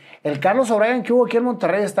O'Brien. El Carlos O'Brien que hubo aquí en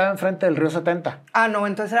Monterrey estaba enfrente del Río 70. Ah, no,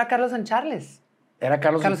 entonces era Carlos en Charles. Era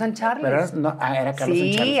Carlos en Charles. Pero era Carlos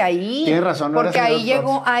en Charles. Sí, ahí. Tienes razón. Porque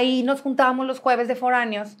ahí nos juntábamos los jueves de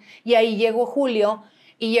foráneos y ahí llegó Julio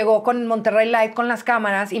y llegó con Monterrey Light con las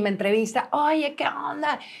cámaras y me entrevista. Oye, ¿qué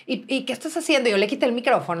onda? ¿Y qué estás haciendo? Yo le quité el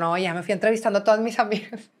micrófono y ya me fui entrevistando a todas mis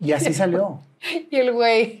amigas. Y así salió. Y el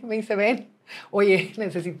güey me dice, ven, oye,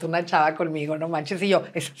 necesito una chava conmigo, no manches. Y yo,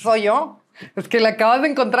 ¿eso soy yo? Es que la acabas de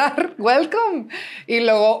encontrar. Welcome. Y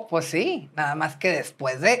luego, pues sí, nada más que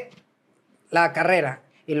después de la carrera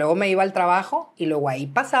y luego me iba al trabajo y luego ahí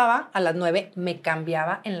pasaba a las 9, me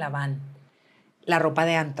cambiaba en la van la ropa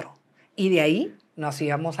de antro y de ahí nos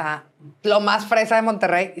íbamos a lo más fresa de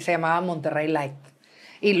Monterrey y se llamaba Monterrey Light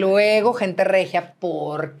y luego gente regia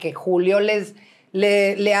porque Julio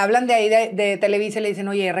le hablan de ahí de Televisa y le dicen,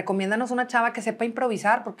 oye, recomiéndanos una chava que sepa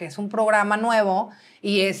improvisar porque es un programa nuevo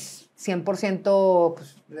y es 100%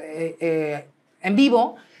 pues, en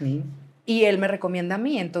vivo. Y él me recomienda a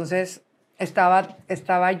mí, entonces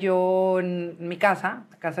estaba yo en mi casa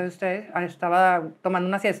de ustedes, estaba tomando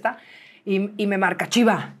una siesta y me marca,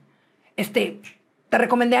 Chiva, te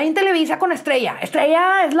recomendé ahí en Televisa con Estrella.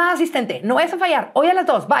 Estrella es la asistente, no vayas a fallar, hoy a las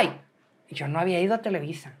 2, bye. Y yo no había ido a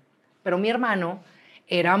Televisa, pero mi hermano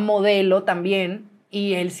era modelo también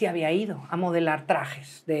y él sí había ido a modelar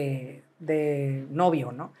trajes de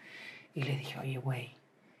novio, ¿no? Y le dije, oye, güey,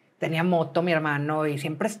 tenía moto mi hermano y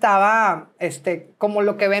siempre estaba, como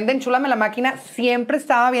lo que venden Chúlame la Máquina, siempre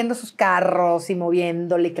estaba viendo sus carros y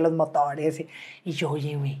moviéndole que los motores. Y yo,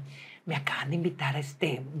 oye, güey, me acaban de invitar a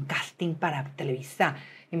un casting para Televisa.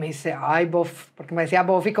 Y me dice, ay, bof, porque me decía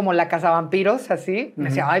Buffy como la cazavampiros, así. Me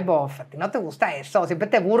decía, ay, bof, a ti no te gusta eso, siempre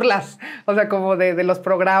te burlas. O sea, como de los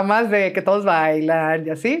programas de que todos bailan y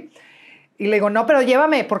así. Y le digo, no, pero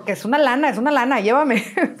llévame, porque es una lana, llévame.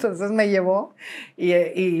 Entonces me llevó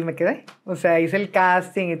y me quedé. O sea, hice el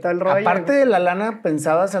casting y todo el rollo. Aparte de la lana,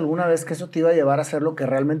 ¿pensabas alguna vez que eso te iba a llevar a hacer lo que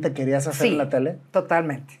realmente querías hacer en la tele?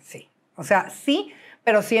 Totalmente, sí. O sea, sí,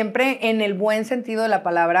 pero siempre en el buen sentido de la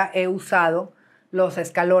palabra he usado los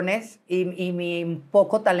escalones y mi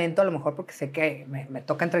poco talento, a lo mejor porque sé que me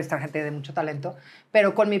toca entrevistar gente de mucho talento,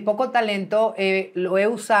 pero con mi poco talento lo he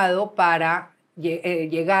usado para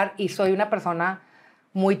llegar, y soy una persona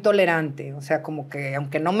muy tolerante. O sea, como que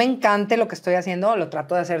aunque no me encante lo que estoy haciendo, lo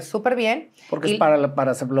trato de hacer súper bien. Porque es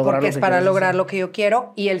para lograr lo que yo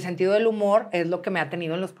quiero. Y el sentido del humor es lo que me ha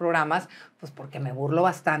tenido en los programas, pues porque me burlo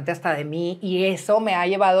bastante hasta de mí, y eso me ha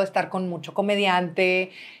llevado a estar con mucho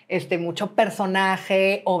comediante, mucho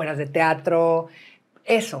personaje, obras de teatro.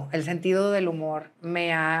 Eso, el sentido del humor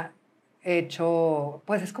me ha hecho,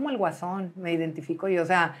 pues es como el Guasón, me identifico yo. O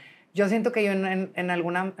sea, yo siento que yo en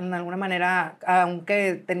alguna manera,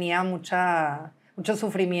 aunque tenía mucho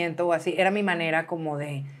sufrimiento o así, era mi manera como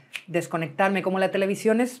de desconectarme. Como la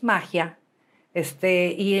televisión es magia,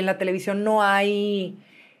 y en la televisión no hay,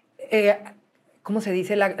 ¿cómo se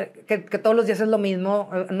dice? Que todos los días es lo mismo,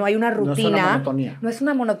 no hay una rutina. No es una monotonía. No es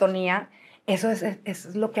una monotonía. Eso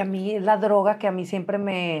es lo que a mí, es la droga que a mí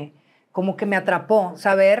siempre como que me atrapó,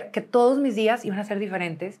 saber que todos mis días iban a ser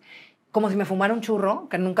diferentes, como si me fumara un churro,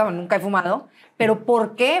 que nunca he fumado. ¿Pero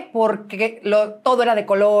por qué? Porque todo era de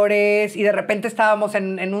colores, y de repente estábamos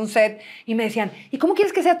en un set y me decían, ¿y cómo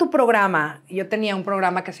quieres que sea tu programa? Y yo tenía un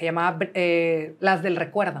programa que se llamaba Las del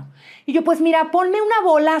Recuerdo. Y yo, pues mira, ponme una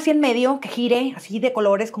bola así en medio que gire, así de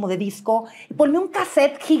colores, como de disco, y ponme un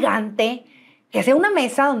cassette gigante, que sea una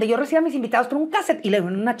mesa donde yo reciba a mis invitados, pero un cassette. Y le digo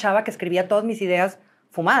a una chava que escribía todas mis ideas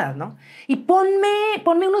fumadas, ¿no? Y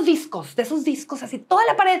ponme unos discos, de esos discos así, toda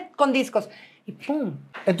la pared con discos. Y ¡pum!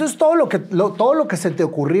 Entonces todo lo que se te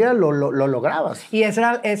ocurría lo lograbas. Y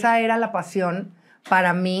esa era la pasión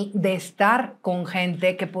para mí, de estar con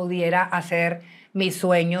gente que pudiera hacer mis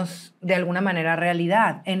sueños de alguna manera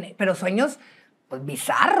realidad. Pero sueños, pues,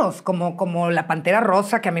 bizarros, como la Pantera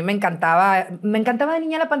Rosa, que a mí me encantaba. Me encantaba de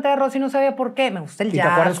niña la Pantera Rosa y no sabía por qué. Me gusta el jazz. ¿Y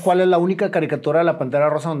te acuerdas cuál es la única caricatura de la Pantera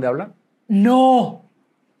Rosa donde habla? No.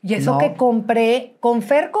 Y eso No. que compré, con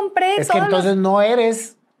Fer compré. Es que entonces no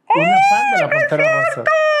eres una fan de la Pantera Rosa.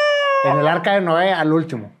 En el Arca de Noé, al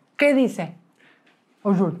último. ¿Qué dice?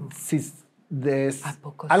 Sí, ¿A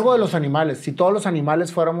poco algo sí? de los animales. Si todos los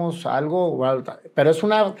animales fuéramos algo, pero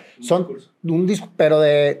son un disco, pero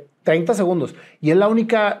de 30 segundos. Y es la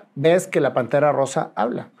única vez que la Pantera Rosa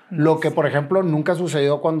habla. Lo que, por ejemplo, nunca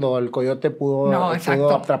sucedió cuando el coyote pudo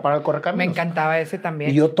atrapar al correcaminos. Me encantaba ese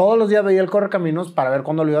también. Y yo todos los días veía el correcaminos para ver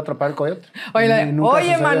cuándo lo iba a atrapar el coyote.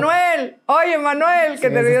 Oye, Manuel, que sí, te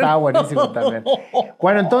dieron. Estaba buenísimo también.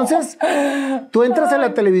 Bueno, entonces, tú entras a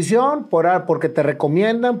la televisión porque te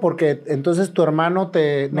recomiendan, porque entonces tu hermano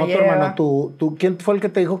 ¿quién fue el que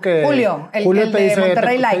te dijo que? Julio, el te de dice,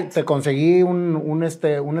 Monterrey Light. te conseguí una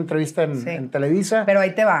entrevista en Televisa. Pero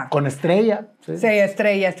ahí te va. Con Estrella. Sí,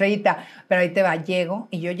 estrellita. Pero ahí te va, llego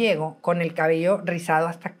con el cabello rizado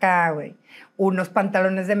hasta acá, güey. Unos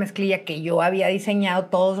pantalones de mezclilla que yo había diseñado,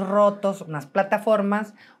 todos rotos, unas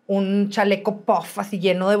plataformas, un chaleco puff así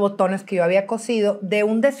lleno de botones que yo había cosido, de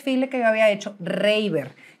un desfile que yo había hecho,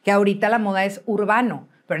 raver, que ahorita la moda es urbano,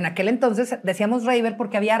 pero en aquel entonces decíamos raver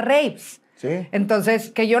porque había raves. Sí. Entonces,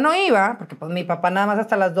 que yo no iba, porque pues mi papá nada más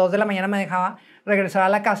hasta las 2 de la mañana me dejaba regresar a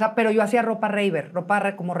la casa, pero yo hacía ropa raver,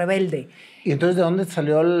 como rebelde. ¿Y entonces de dónde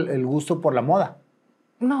salió el gusto por la moda?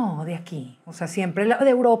 No, de aquí. O sea, siempre de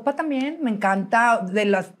Europa también. Me encanta de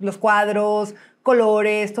los cuadros,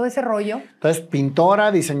 colores, todo ese rollo. Entonces,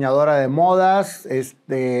 pintora, diseñadora de modas,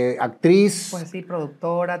 actriz. Pues sí,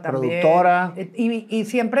 productora también. Y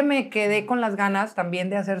siempre me quedé con las ganas también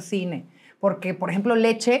de hacer cine. Porque, por ejemplo,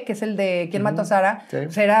 Leche, que es el de ¿Quién mató a Sara? Sí.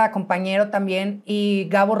 Pues era compañero también. Y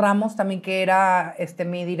Gabo Ramos también, que era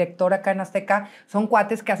mi director acá en Azteca. Son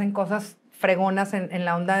cuates que hacen cosas fregonas en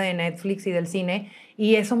la onda de Netflix y del cine.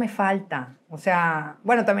 Y eso me falta. O sea,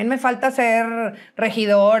 bueno, también me falta ser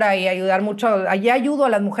regidora y ayudar mucho. Allí ayudo a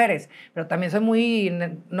las mujeres. Pero también soy muy,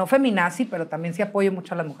 no feminazi, pero también sí apoyo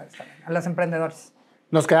mucho a las mujeres también, a las emprendedoras.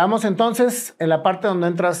 Nos quedamos entonces en la parte donde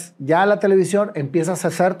entras ya a la televisión, empiezas a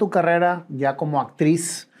hacer tu carrera ya como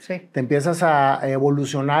actriz, sí. Te empiezas a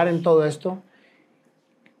evolucionar en todo esto.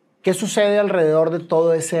 ¿Qué sucede alrededor de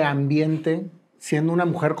todo ese ambiente siendo una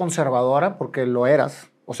mujer conservadora? Porque lo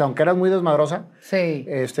eras. O sea, aunque eras muy desmadrosa, Sí.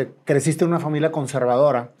 Creciste en una familia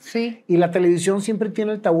conservadora. Sí. Y la televisión siempre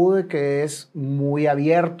tiene el tabú de que es muy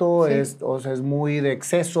abierto, Sí. es muy de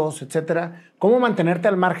excesos, etcétera. ¿Cómo mantenerte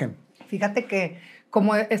al margen? Fíjate que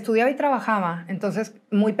como estudiaba y trabajaba, entonces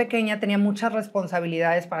muy pequeña tenía muchas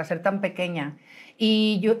responsabilidades para ser tan pequeña.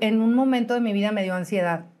 Y yo en un momento de mi vida me dio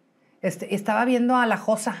ansiedad. Estaba viendo a La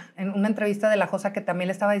Josa, en una entrevista de La Josa que también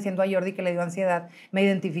le estaba diciendo a Jordi que le dio ansiedad. Me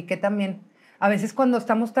identifiqué también. A veces cuando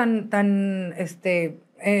estamos tan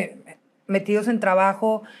metidos en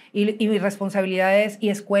trabajo y responsabilidades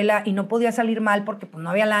y escuela y no podía salir mal porque pues, no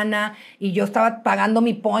había lana y yo estaba pagando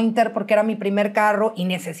mi Pointer porque era mi primer carro y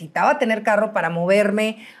necesitaba tener carro para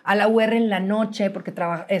moverme a la UR en la noche porque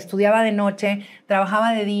estudiaba de noche,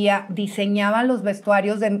 trabajaba de día, diseñaba los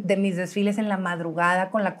vestuarios de mis desfiles en la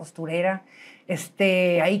madrugada con la costurera,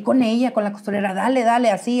 ahí con ella, con la costurera,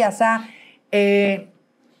 dale, así, asá.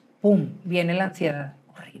 Pum, viene la ansiedad.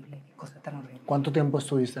 Horrible, qué cosa tan horrible. ¿Cuánto tiempo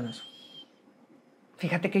estuviste en eso?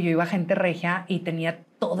 Fíjate que yo iba a Gente Regia y tenía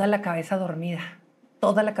toda la cabeza dormida,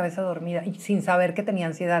 y sin saber que tenía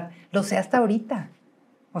ansiedad. Lo sé hasta ahorita.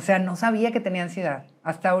 O sea, no sabía que tenía ansiedad.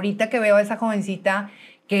 Hasta ahorita que veo a esa jovencita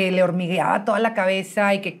que le hormigueaba toda la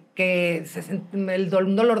cabeza y que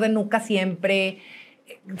un dolor de nuca siempre,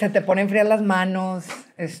 se te ponen frías las manos,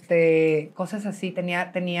 cosas así.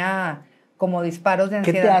 Tenía como disparos de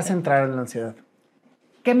ansiedad. ¿Qué te hace entrar en la ansiedad?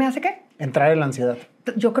 ¿Qué me hace qué? Entrar en la ansiedad.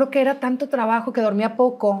 Yo creo que era tanto trabajo que dormía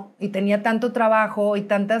poco y tenía tanto trabajo y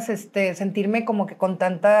tantas, sentirme como que con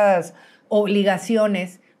tantas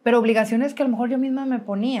obligaciones, pero obligaciones que a lo mejor yo misma me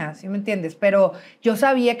ponía, ¿sí me entiendes? Pero yo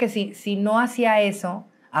sabía que si no hacía eso,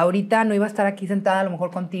 ahorita no iba a estar aquí sentada a lo mejor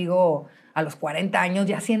contigo a los 40 años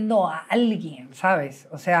ya siendo alguien, ¿sabes?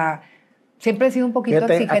 O sea, siempre he sido un poquito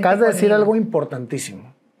Fíjate, exigente acabas de decir conmigo. algo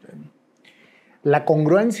importantísimo. La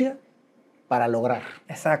congruencia para lograr.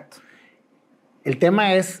 Exacto. El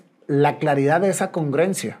tema es la claridad de esa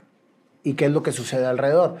congruencia y qué es lo que sucede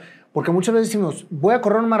alrededor. Porque muchas veces decimos, voy a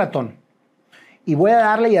correr un maratón y voy a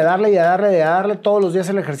darle y a darle y a darle y a darle todos los días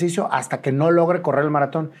el ejercicio hasta que no logre correr el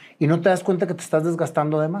maratón. Y no te das cuenta que te estás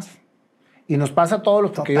desgastando de más. Y nos pasa a todos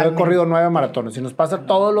los, porque yo he corrido 9 maratones, y nos pasa a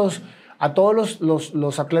todos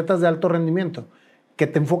los atletas de alto rendimiento, que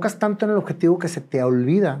te enfocas tanto en el objetivo que se te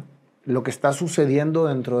olvida lo que está sucediendo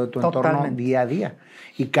dentro de tu entorno día a día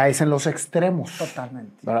y caes en los extremos.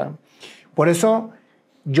 Totalmente. ¿Verdad? Por eso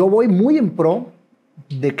yo voy muy en pro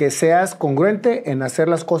de que seas congruente en hacer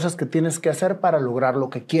las cosas que tienes que hacer para lograr lo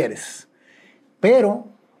que quieres, pero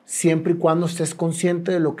siempre y cuando estés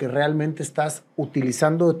consciente de lo que realmente estás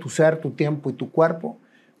utilizando de tu ser, tu tiempo y tu cuerpo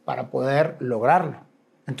para poder lograrlo.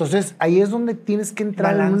 Entonces ahí es donde tienes que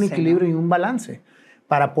entrar en un equilibrio, ¿no? Y un balance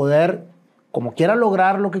para poder, como quiera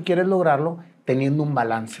lograr lo que quieres lograrlo, teniendo un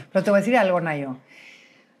balance. Pero te voy a decir algo, Nayo.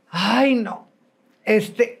 Ay, no.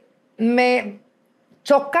 Me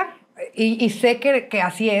choca y sé que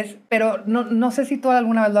así es, pero no sé si tú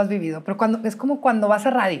alguna vez lo has vivido, pero es como cuando vas a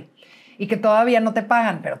radio y que todavía no te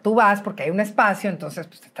pagan, pero tú vas porque hay un espacio, entonces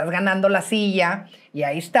pues, te estás ganando la silla y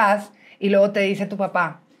ahí estás, y luego te dice tu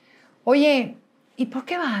papá, oye, ¿y por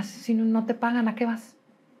qué vas? Si no te pagan, ¿a qué vas?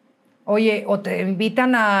 Oye, o te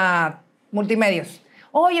invitan a multimedios.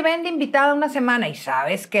 Oye, ven de invitada una semana y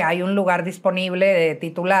sabes que hay un lugar disponible de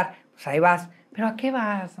titular. Pues ahí vas. ¿Pero a qué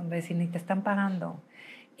vas, hombre, si ni te están pagando?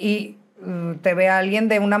 Y te ve alguien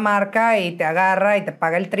de una marca y te agarra y te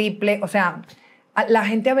paga el triple. O sea, la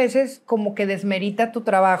gente a veces como que desmerita tu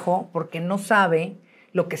trabajo porque no sabe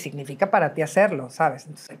lo que significa para ti hacerlo, ¿sabes?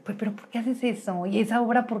 Entonces, ¿pero por qué haces eso? ¿Y esa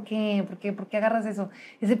obra por qué? ¿Por qué agarras eso?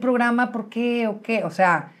 ¿Ese programa por qué o qué? O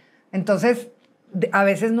sea, entonces a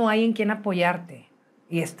veces no hay en quién apoyarte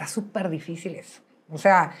y está súper difícil eso. O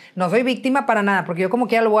sea, no soy víctima para nada porque yo como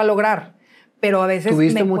que ya lo voy a lograr, pero a veces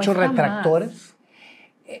 ¿Tuviste me muchos cuesta retractores? Más.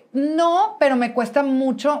 No, pero me cuesta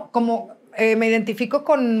mucho, como me identifico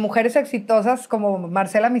con mujeres exitosas como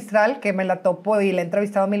Marcela Mistral, que me la topo y la he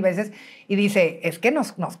entrevistado 1000 veces, y dice, es que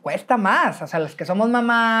nos cuesta más, o sea, las que somos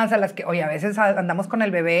mamás, a las que, oye, a veces andamos con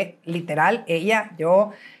el bebé, literal, ella,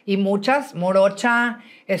 yo, y muchas, Morocha,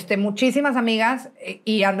 muchísimas amigas,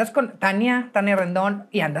 y andas con Tania Rendón,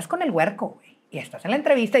 y andas con el huerco, güey, y estás en la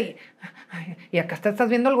entrevista y acá estás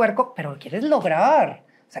viendo el huerco, pero quieres lograr.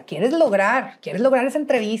 O sea, quieres lograr esa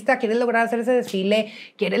entrevista, quieres lograr hacer ese desfile,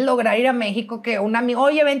 quieres lograr ir a México, que un amigo,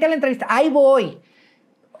 oye, vente a la entrevista, ahí voy.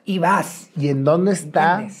 Y vas. ¿Y en dónde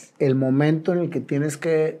está ¿Entiendes? el momento en el que tienes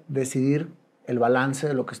que decidir el balance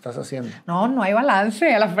de lo que estás haciendo? No hay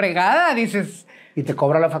balance, a la fregada, dices. ¿Y te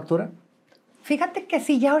cobra la factura? Fíjate que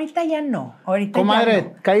sí, ya ahorita ya no. Ahorita Comadre, ya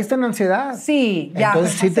no. ¿caíste en ansiedad? Sí, ya.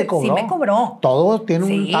 Entonces sí te cobró. Sí me cobró. Todo tiene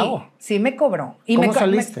un pago. Sí me cobró. Y ¿Cómo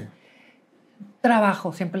saliste?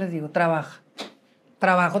 Trabajo, siempre les digo, trabajo.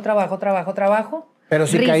 Pero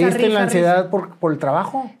si caíste en la ansiedad por el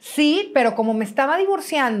trabajo. Sí, pero como me estaba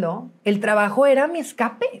divorciando, el trabajo era mi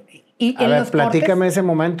escape. Y A en ver, los platícame ese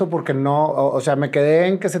momento porque no, o sea, me quedé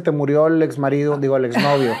en que se te murió el exmarido, digo, el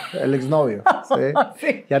exnovio, ¿sí?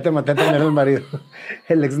 Sí. Ya te maté también el marido,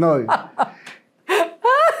 el exnovio.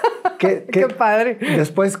 Qué padre.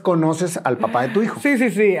 Después conoces al papá de tu hijo.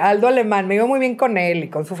 Sí, Aldo Alemán, me iba muy bien con él y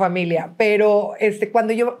con su familia, pero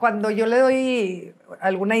cuando yo le doy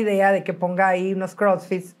alguna idea de que ponga ahí unos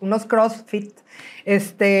CrossFit,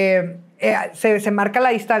 se marca la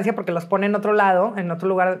distancia porque los pone en otro lado, en otro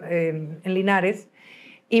lugar, en Linares,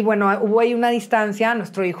 y bueno, hubo ahí una distancia,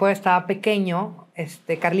 nuestro hijo estaba pequeño,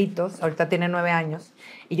 Carlitos, ahorita tiene 9 años,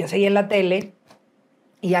 y yo seguía en la tele.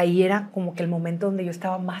 Y ahí era como que el momento donde yo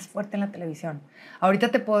estaba más fuerte en la televisión. Ahorita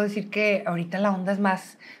te puedo decir que ahorita la onda es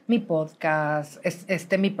más mi podcast,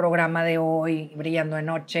 mi programa de hoy, Brillando de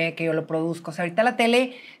Noche, que yo lo produzco. O sea, ahorita la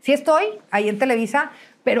tele, sí estoy ahí en Televisa,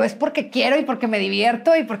 pero es porque quiero y porque me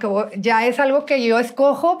divierto y porque ya es algo que yo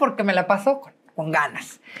escojo porque me la paso con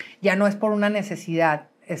ganas. Ya no es por una necesidad.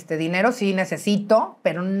 Dinero sí necesito,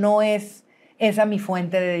 pero no es esa mi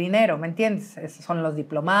fuente de dinero, ¿me entiendes? Esos son los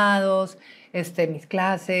diplomados, mis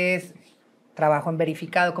clases, trabajo en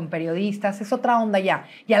verificado con periodistas, es otra onda ya.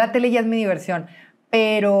 Ya la tele ya es mi diversión.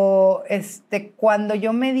 Pero cuando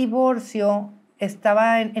yo me divorcio,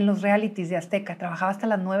 estaba en los realities de Azteca, trabajaba hasta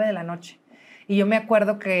las 9 de la noche. Y yo me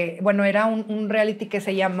acuerdo que, bueno, era un reality que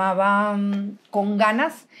se llamaba Con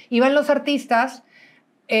Ganas. Iban los artistas,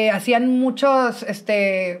 hacían muchas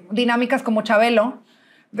dinámicas como Chabelo,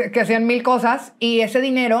 que hacían 1000 cosas, y ese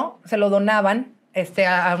dinero se lo donaban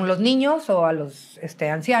a los niños o a los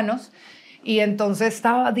ancianos, y entonces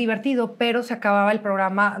estaba divertido, pero se acababa el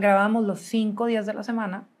programa, grabábamos los 5 días de la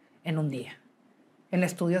semana en un día, en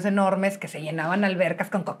estudios enormes que se llenaban albercas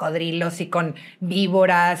con cocodrilos y con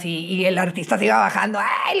víboras, y el artista se iba bajando,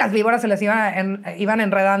 ¡ay! Las víboras se les iban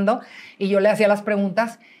enredando, y yo le hacía las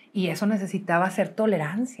preguntas, y eso necesitaba hacer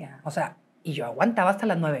tolerancia, o sea, y yo aguantaba hasta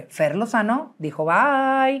las 9. Fer Lozano dijo,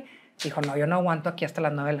 bye. Dijo, no, yo no aguanto aquí hasta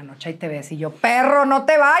las 9 de la noche, ahí te ves. Y yo, perro, no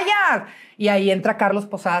te vayas. Y ahí entra Carlos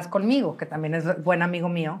Posadas conmigo, que también es buen amigo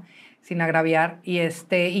mío, sin agraviar.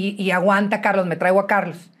 Y aguanta Carlos, me traigo a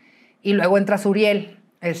Carlos. Y luego entra Suriel,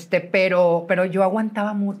 pero yo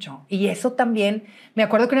aguantaba mucho. Y eso también, me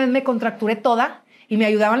acuerdo que una vez me contracturé toda y me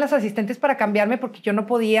ayudaban las asistentes para cambiarme porque yo no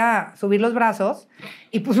podía subir los brazos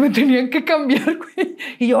y pues me tenían que cambiar, güey.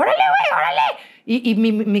 Y yo, órale, güey, órale. Y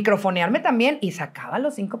microfonearme también y sacaba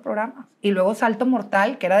los 5 programas. Y luego Salto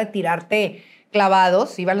Mortal, que era de tirarte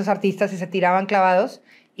clavados, iban los artistas y se tiraban clavados.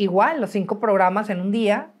 Igual, los 5 programas en un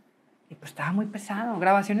día. Y pues estaba muy pesado.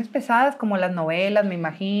 Grabaciones pesadas como las novelas, me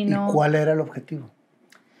imagino. ¿Y cuál era el objetivo?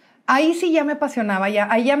 Ahí sí ya me apasionaba,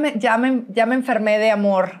 ahí ya me enfermé de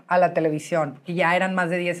amor a la televisión, porque ya eran más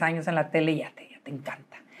de 10 años en la tele y ya te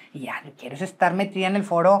encanta. Y ya quieres estar metida en el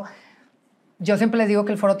foro. Yo siempre les digo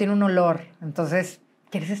que el foro tiene un olor, entonces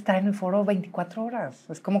quieres estar en el foro 24 horas.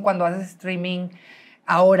 Es como cuando haces streaming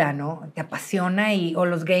ahora, ¿no? Te apasiona o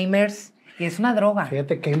los gamers, y es una droga.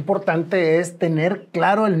 Fíjate qué importante es tener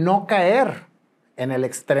claro el no caer en el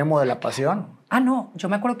extremo de la pasión. Ah, no, yo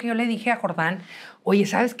me acuerdo que yo le dije a Jordán, oye,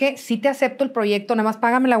 ¿sabes qué? Sí te acepto el proyecto, nada más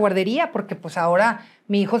págame la guardería, porque pues ahora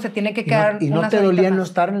mi hijo se tiene que quedar ¿Y no te dolía no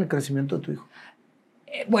estar en el crecimiento de tu hijo?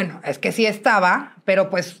 Bueno, es que sí estaba, pero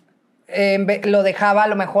pues lo dejaba a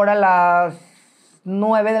lo mejor a las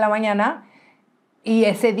 9 de la mañana y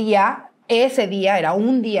ese día era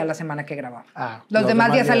un día a la semana que grababa. Los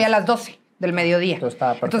demás días salía a las 12 del mediodía.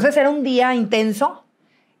 Entonces era un día intenso.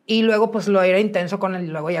 Y luego, pues, lo era intenso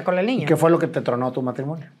luego ya con la niña. ¿Y qué fue lo que te tronó tu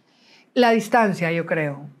matrimonio? La distancia, yo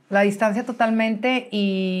creo. La distancia totalmente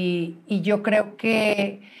y yo creo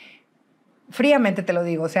que, fríamente te lo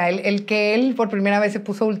digo, o sea, el que él por primera vez se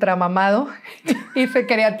puso ultramamado y se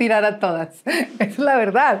quería tirar a todas. Es la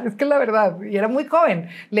verdad, es que es la verdad. Y era muy joven.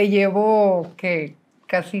 Le llevo,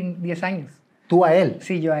 casi 10 años. ¿Tú a él?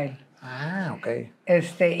 Sí, yo a él. Ah, ok.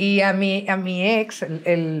 Y a mi ex,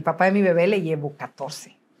 el papá de mi bebé, le llevo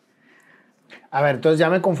 14. A ver, entonces ya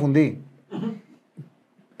me confundí.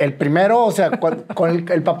 El primero, o sea, con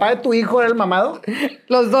el papá de tu hijo era el mamado.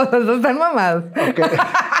 Los dos están mamados. Okay.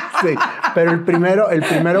 Sí, pero el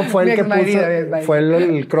primero fue el que puso, fue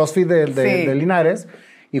el CrossFit de Linares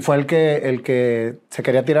y fue el que se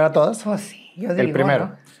quería tirar a todas. Pues sí, yo digo. El primero.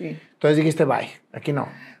 ¿No? Sí. Entonces dijiste, bye, aquí no.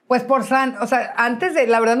 Pues o sea, antes de,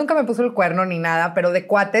 la verdad nunca me puso el cuerno ni nada, pero de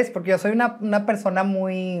cuates, porque yo soy una persona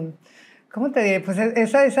muy, ¿cómo te diré? Pues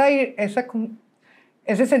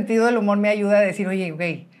ese sentido del humor me ayuda a decir, oye,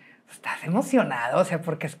 güey, estás emocionado, o sea,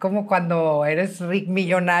 porque es como cuando eres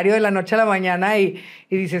millonario de la noche a la mañana y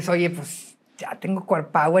dices, oye, pues ya tengo core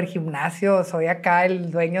power, gimnasio, soy acá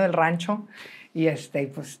el dueño del rancho y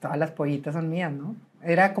pues todas las pollitas son mías, ¿no?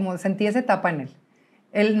 Era como, sentí esa etapa en él.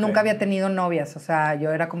 Él nunca había tenido novias, o sea,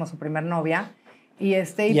 yo era como su primer novia. Y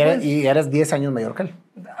y eras 10 años mayor que él.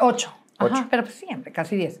 8. Ajá, pero pues siempre,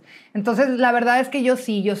 casi 10. Entonces, la verdad es que yo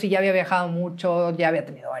sí ya había viajado mucho, ya había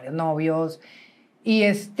tenido varios novios. Y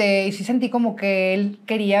sí sentí como que él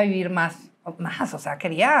quería vivir más, o sea,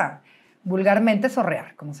 quería vulgarmente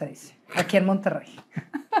zorrear, como se dice, aquí en Monterrey.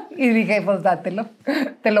 Y dije, pues dátelo,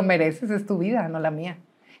 te lo mereces, es tu vida, no la mía.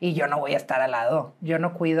 Y yo no voy a estar al lado, yo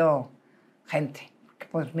no cuido gente.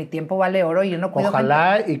 Pues mi tiempo vale oro y yo no cuido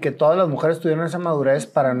Ojalá gente. Y que todas las mujeres tuvieran esa madurez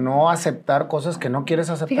para no aceptar cosas que no quieres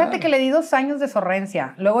aceptar. Fíjate que le di 2 años de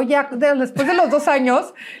zorrencia. Luego ya, después de los 2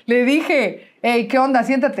 años, le dije, hey, ¿qué onda?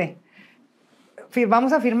 Siéntate.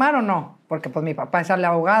 ¿Vamos a firmar o no? Porque pues mi papá es el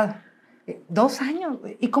abogado. 2 años.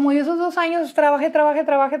 Y como yo esos 2 años trabajé.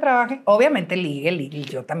 Obviamente ligue,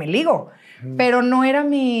 yo también ligo. Pero no era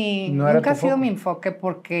nunca ha sido mi enfoque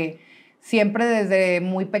porque siempre desde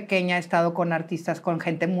muy pequeña he estado con artistas, con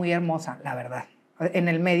gente muy hermosa, la verdad, en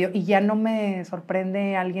el medio. Y ya no me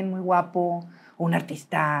sorprende alguien muy guapo, un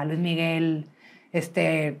artista, Luis Miguel,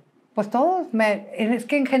 pues todos. Es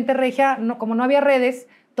que en Gente Regia, como no había redes,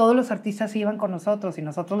 todos los artistas iban con nosotros y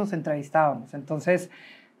nosotros los entrevistábamos. Entonces,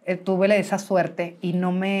 tuve esa suerte y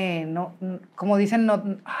como dicen,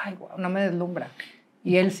 no me deslumbra.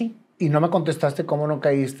 Y él sí. Y no me contestaste cómo no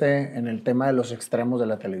caíste en el tema de los extremos de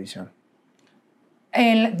la televisión.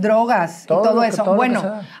 Drogas y todo eso. Bueno,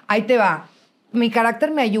 ahí te va. Mi carácter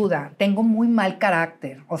me ayuda. Tengo muy mal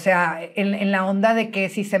carácter. O sea, en la onda de que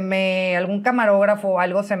si algún camarógrafo o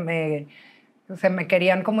algo se me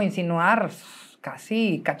querían como insinuar,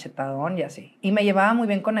 casi cachetadón y así. Y me llevaba muy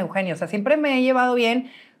bien con Eugenio. O sea, siempre me he llevado bien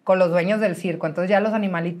con los dueños del circo. Entonces ya los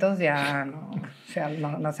animalitos ya no, o sea,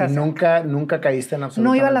 no se hacen. Nunca caíste en absolutamente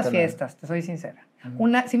No iba a las nada. fiestas, te soy sincera.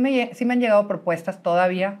 Sí me han llegado propuestas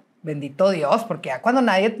todavía, bendito Dios, porque ya cuando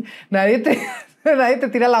nadie te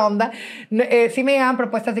tira la onda, sí me llegaban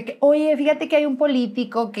propuestas de que, oye, fíjate que hay un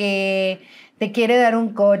político que te quiere dar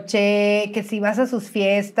un coche, que si vas a sus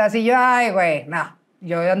fiestas. Y yo, ay, güey, no.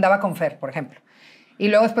 Yo andaba con Fer, por ejemplo. Y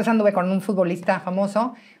luego después anduve con un futbolista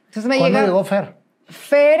famoso. Entonces ¿Cuándo llegó Fer?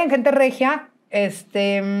 Fer en Gente Regia.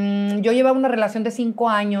 Yo llevaba una relación de 5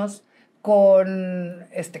 años con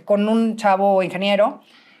un chavo ingeniero.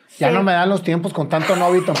 Ya no me dan los tiempos con tanto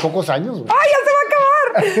novio y tan pocos años, güey. ¡Ay, ya se va a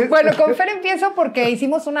acabar! Bueno, con Fer empiezo porque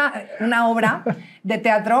hicimos una obra de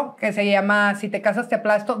teatro que se llama Si te casas te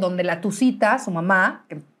aplasto, donde la Tucita, su mamá,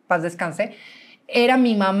 que en paz descanse, era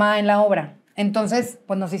mi mamá en la obra. Entonces,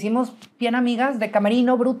 pues nos hicimos bien amigas de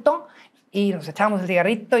camerino bruto y nos echábamos el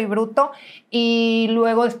cigarrito y bruto. Y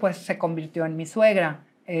luego después se convirtió en mi suegra,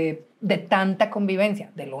 de tanta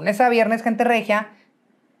convivencia. De lunes a viernes, Gente Regia,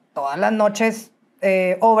 todas las noches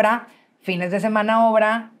obra, fines de semana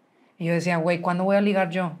obra. Y yo decía, güey, ¿cuándo voy a ligar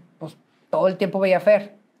yo? Pues todo el tiempo veía a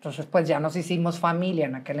Fer. Entonces, pues ya nos hicimos familia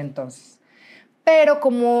en aquel entonces. Pero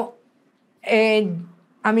como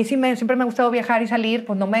a mí siempre me ha gustado viajar y salir,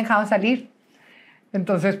 pues no me dejaba salir.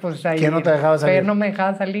 Entonces, pues ahí... ¿Quién no te dejaba salir? Fer no me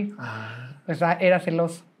dejaba salir. Pues era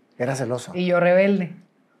celoso. Era celoso. Y yo rebelde.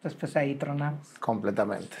 Entonces, pues ahí tronamos.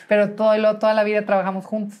 Completamente. Pero toda la vida trabajamos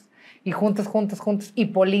juntos. Y juntos. Y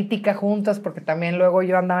política juntos, porque también luego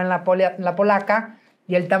yo andaba en la polaca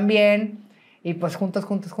y él también. Y pues juntos.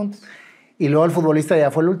 Y luego el futbolista ya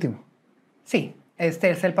fue el último. Sí, es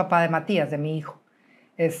el papá de Matías, de mi hijo.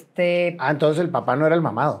 Entonces el papá no era el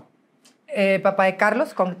mamado. Papá de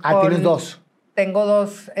Carlos. Tienes 2. Tengo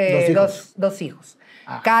dos hijos.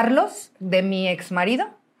 Carlos, de mi ex marido,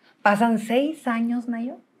 pasan 6 años,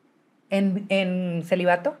 Nayo, en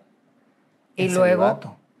celibato. Y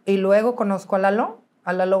luego conozco a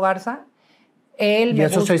Lalo Garza. Él ¿Y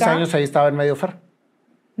esos 6 años ahí estaba en medio Fer?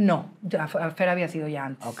 No, Fer había sido ya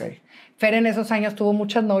antes. Okay. Fer en esos años tuvo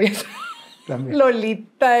muchas novias. También.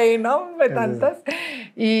 Lolita y no, de tantas.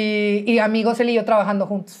 Y amigos, él y yo trabajando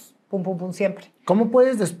juntos. Pum, siempre. ¿Cómo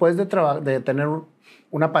puedes, después de tener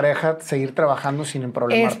una pareja, seguir trabajando sin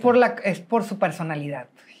problemarte? Es por su personalidad.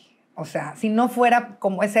 O sea, si no fuera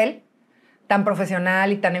como es él, tan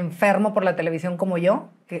profesional y tan enfermo por la televisión como yo,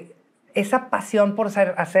 que esa pasión por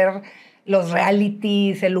hacer los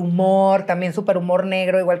realities, el humor, también súper humor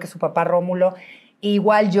negro, igual que su papá Rómulo,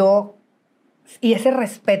 igual yo, y ese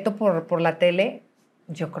respeto por la tele,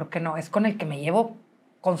 yo creo que no. Es con el que me llevo,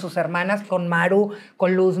 con sus hermanas, con Maru,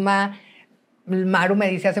 con Luzma. Maru me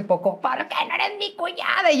dice hace poco, ¿por qué no eres mi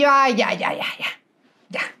cuñada? Y yo, ay, ya.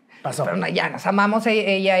 Pasó. Pero no, ya, nos amamos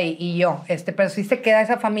ella y yo. Pero sí se queda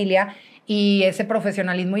esa familia y ese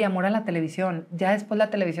profesionalismo y amor a la televisión. Ya después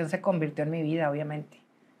la televisión se convirtió en mi vida, obviamente.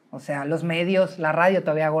 O sea, los medios, la radio,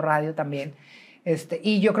 todavía hago radio también.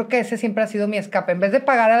 Y yo creo que ese siempre ha sido mi escape. En vez de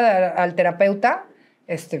pagar al terapeuta,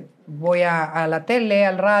 voy a la tele,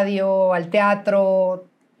 al radio, al teatro.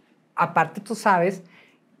 Aparte, tú sabes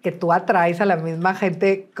que tú atraes a la misma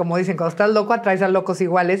gente, como dicen, cuando estás loco, atraes a locos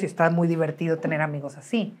iguales y está muy divertido tener amigos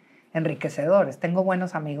así, enriquecedores. Tengo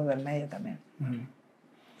buenos amigos del medio también.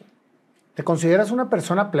 ¿Te consideras una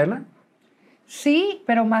persona plena? Sí,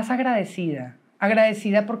 pero más agradecida.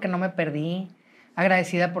 Agradecida porque no me perdí,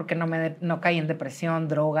 agradecida porque no caí en depresión,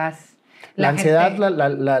 drogas. La ansiedad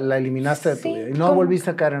la eliminaste de tu vida y no volviste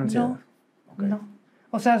a caer en ansiedad. No, okay. No.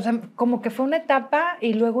 O sea, como que fue una etapa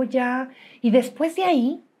y luego ya... Y después de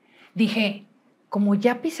ahí dije, como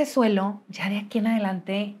ya pisé suelo, ya de aquí en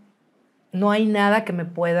adelante no hay nada que me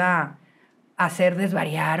pueda hacer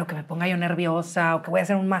desvariar o que me ponga yo nerviosa o que voy a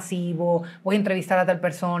hacer un masivo, voy a entrevistar a tal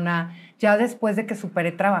persona. Ya después de que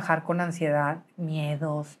superé trabajar con ansiedad,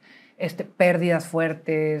 miedos, pérdidas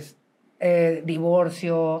fuertes,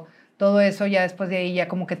 divorcio, todo eso, ya después de ahí ya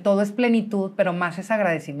como que todo es plenitud, pero más es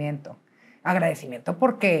agradecimiento. Agradecimiento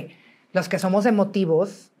porque los que somos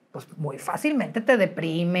emotivos, pues muy fácilmente te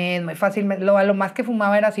deprimen, muy fácilmente. Lo más que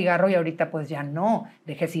fumaba era cigarro y ahorita pues ya no.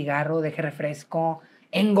 Dejé cigarro, dejé refresco,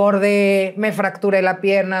 engordé, me fracturé la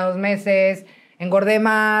pierna 2 meses, engordé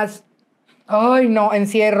más. Ay, no,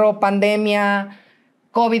 encierro, pandemia,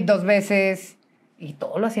 COVID 2 veces. Y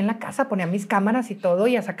todo lo hacía en la casa, ponía mis cámaras y todo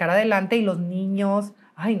y a sacar adelante y los niños.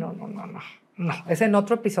 Ay, no. Es en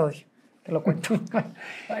otro episodio, te lo cuento.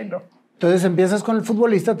 Ay, no. Entonces empiezas con el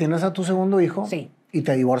futbolista, tienes a tu segundo hijo. Sí. ¿Y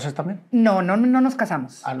te divorcias también? No nos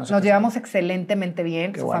casamos. Nos llevamos excelentemente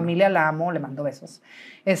bien. Su familia la amo, le mando besos.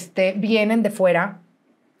 Vienen de fuera,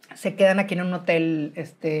 se quedan aquí en un hotel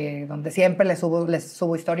donde siempre les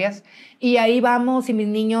subo historias. Y ahí vamos y mis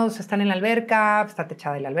niños están en la alberca, está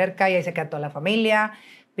techada la alberca y ahí se queda toda la familia,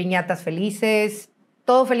 piñatas felices,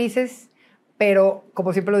 todo felices, pero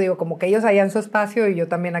como siempre lo digo, como que ellos allá en su espacio y yo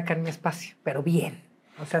también acá en mi espacio, pero bien.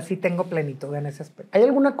 O sea, sí tengo plenitud en ese aspecto. ¿Hay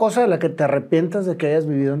alguna cosa de la que te arrepientas de que hayas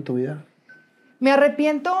vivido en tu vida? Me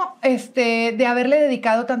arrepiento de haberle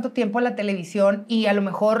dedicado tanto tiempo a la televisión y a lo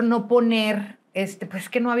mejor no poner, pues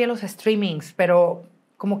que no había los streamings, pero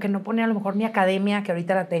como que no poner a lo mejor mi academia, que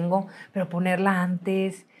ahorita la tengo, pero ponerla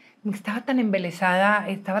antes. Estaba tan embelesada,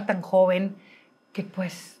 estaba tan joven, que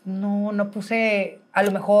pues no puse a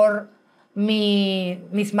lo mejor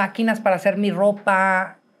mis máquinas para hacer mi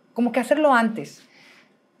ropa, como que hacerlo antes.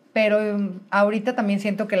 Pero ahorita también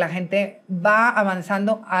siento que la gente va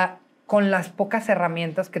avanzando con las pocas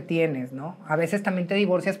herramientas que tienes, ¿no? A veces también te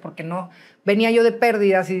divorcias porque no... Venía yo de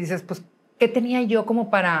pérdidas y dices, pues, ¿qué tenía yo como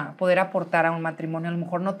para poder aportar a un matrimonio? A lo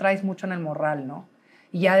mejor no traes mucho en el morral, ¿no?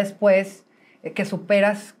 Y ya después que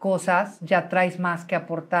superas cosas, ya traes más que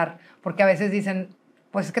aportar. Porque a veces dicen,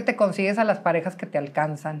 pues es que te consigues a las parejas que te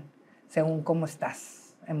alcanzan según cómo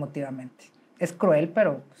estás emotivamente. Es cruel,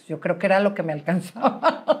 pero yo creo que era lo que me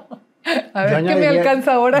alcanzaba. A ver qué me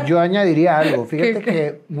alcanza ahora. Yo añadiría algo. Fíjate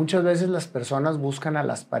que muchas veces las personas buscan a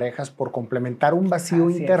las parejas por complementar un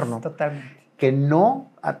vacío interno. Totalmente. Que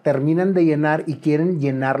no terminan de llenar y quieren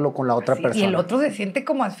llenarlo con la otra persona. Y el otro se siente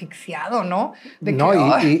como asfixiado, ¿no?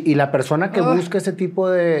 Y la persona que busca ese tipo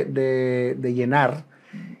de llenar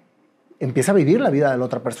empieza a vivir la vida de la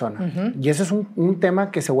otra persona. Y ese es un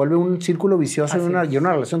tema que se vuelve un círculo vicioso y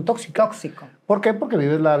una relación tóxica. Tóxico. ¿Por qué? Porque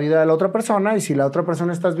vives la vida de la otra persona y si la otra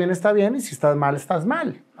persona estás bien, está bien y si estás mal, estás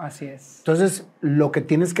mal. Así es. Entonces, lo que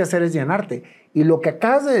tienes que hacer es llenarte. Y lo que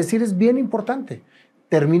acabas de decir es bien importante.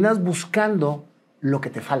 Terminas buscando lo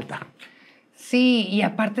que te falta. Sí, y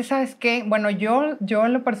aparte, ¿sabes qué? Bueno, yo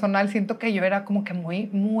en lo personal siento que yo era como que muy,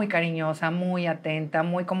 muy cariñosa, muy atenta,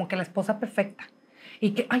 muy como que la esposa perfecta.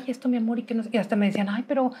 Y que, ay, esto, mi amor, y que no, y hasta me decían, ay,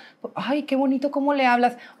 pero, ay, qué bonito cómo le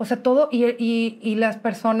hablas. O sea, todo, y las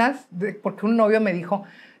personas, porque un novio me dijo,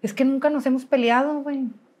 es que nunca nos hemos peleado, güey.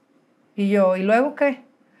 Y yo, ¿y luego qué?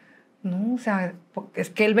 No, o sea, es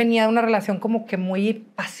que él venía de una relación como que muy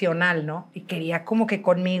pasional, ¿no? Y quería como que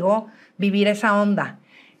conmigo vivir esa onda.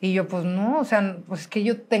 Y yo, pues no, o sea, pues es que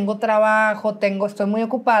yo tengo trabajo, estoy muy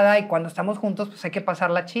ocupada y cuando estamos juntos, pues hay que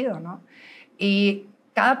pasarla chido, ¿no? Y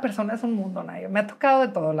cada persona es un mundo, Nayo. Me ha tocado de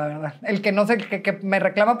todo, la verdad. El que no sé, que me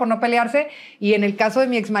reclama por no pelearse. Y en el caso de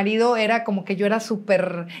mi exmarido era como que yo era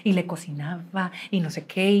súper... Y le cocinaba y no sé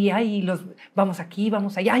qué. Y ay, vamos aquí,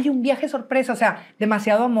 vamos allá. Hay un viaje sorpresa. O sea,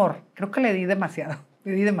 demasiado amor. Creo que le di demasiado.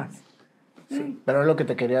 Le di de más. Sí, pero es lo que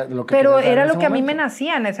te quería... Pero era lo que a mí me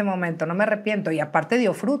nacía en ese momento. No me arrepiento. Y aparte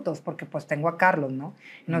dio frutos, porque pues tengo a Carlos, ¿no?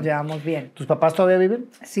 Y nos llevamos bien. ¿Tus papás todavía viven?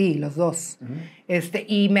 Sí, los dos.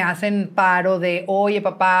 Y me hacen paro de, oye,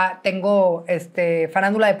 papá, tengo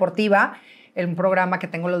farándula deportiva, un programa que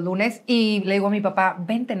tengo los lunes, y le digo a mi papá,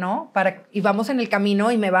 vente, ¿no? Y vamos en el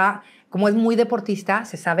camino y me va, como es muy deportista,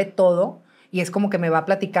 se sabe todo, y es como que me va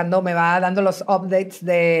platicando, me va dando los updates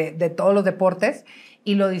de todos los deportes,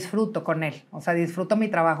 y lo disfruto con él. O sea, disfruto mi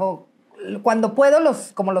trabajo. Cuando puedo,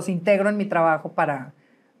 como los integro en mi trabajo para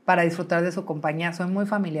disfrutar de su compañía. Soy muy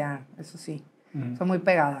familiar, eso sí. Soy muy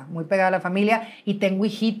pegada a la familia y tengo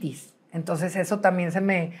hijitis. Entonces eso también se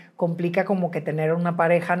me complica como que tener una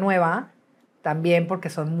pareja nueva también porque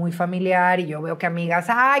son muy familiar y yo veo que amigas,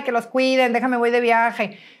 ay, que los cuiden, déjame, voy de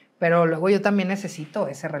viaje. Pero luego yo también necesito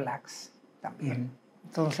ese relax también.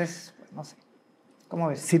 Entonces, pues, no sé. ¿Cómo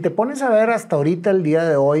ves? Si te pones a ver hasta ahorita, el día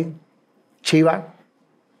de hoy, Chiva,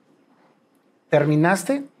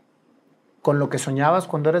 ¿terminaste con lo que soñabas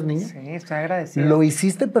cuando eras niña? Sí, estoy agradecida. Lo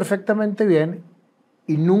hiciste perfectamente bien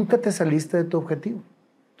y nunca te saliste de tu objetivo.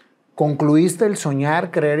 Concluiste el soñar,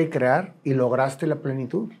 creer y crear y lograste la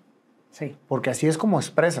plenitud. Sí. Porque así es como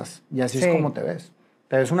expresas y así Sí. es como te ves.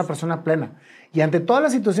 Te ves una persona plena. Y ante todas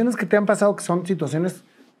las situaciones que te han pasado, que son situaciones,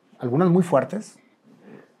 algunas muy fuertes,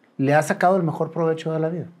 le has sacado el mejor provecho de la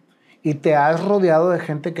vida. Y te has rodeado de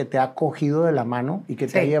gente que te ha cogido de la mano y que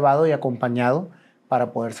te ha llevado y acompañado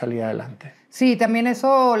para poder salir adelante. Sí, también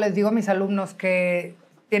eso les digo a mis alumnos, que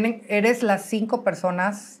eres las 5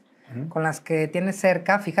 personas con las que tienes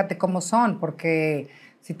cerca, fíjate cómo son, porque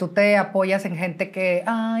si tú te apoyas en gente que,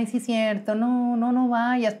 ay, sí es cierto, no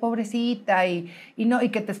vayas, pobrecita, y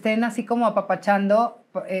que te estén así como apapachando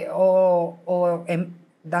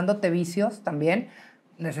dándote vicios también,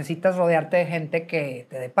 necesitas rodearte de gente que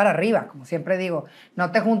te dé para arriba, como siempre digo.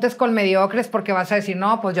 No te juntes con mediocres porque vas a decir,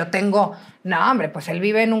 no, pues yo tengo... No, hombre, pues él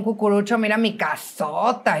vive en un cucurucho, mira mi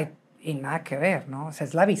casota, y nada que ver, ¿no? O sea,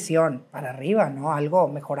 es la visión para arriba, ¿no? Algo,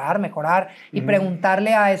 mejorar, y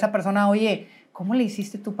preguntarle a esa persona, oye, ¿cómo le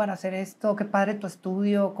hiciste tú para hacer esto? Qué padre tu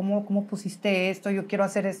estudio, ¿cómo pusiste esto? Yo quiero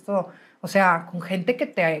hacer esto. O sea, con gente que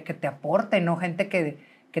te aporte, no gente que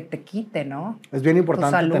te quite, ¿no? Es bien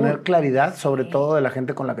importante tener claridad, sobre todo de la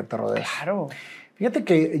gente con la que te rodeas. Claro. Fíjate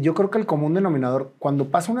que yo creo que el común denominador, cuando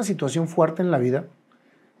pasa una situación fuerte en la vida,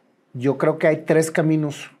 yo creo que hay 3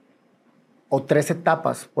 caminos o 3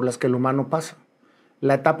 etapas por las que el humano pasa.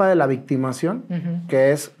 La etapa de la victimación,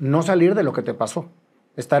 que es no salir de lo que te pasó,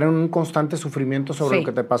 estar en un constante sufrimiento sobre lo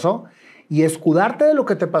que te pasó y escudarte de lo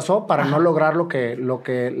que te pasó para no lograr lo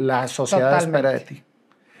que la sociedad espera de ti.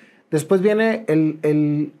 Después viene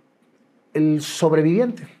el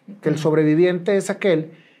sobreviviente, que el sobreviviente es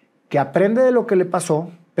aquel que aprende de lo que le pasó,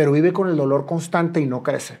 pero vive con el dolor constante y no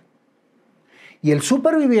crece. Y el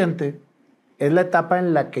superviviente es la etapa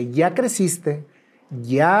en la que ya creciste,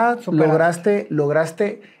 ya lograste.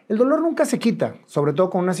 El dolor nunca se quita, sobre todo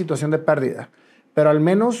con una situación de pérdida, pero al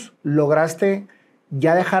menos lograste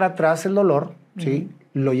ya dejar atrás el dolor, ¿sí?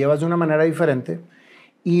 Lo llevas de una manera diferente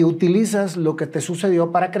y utilizas lo que te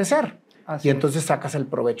sucedió para crecer. Así y entonces sacas el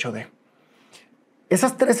provecho de.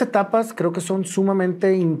 Esas 3 etapas creo que son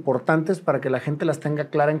sumamente importantes para que la gente las tenga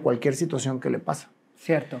clara en cualquier situación que le pasa.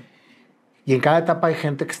 Cierto. Y en cada etapa hay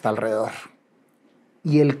gente que está alrededor.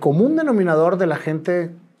 Y el común denominador de la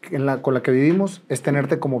gente con la que vivimos es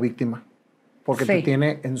tenerte como víctima. Porque te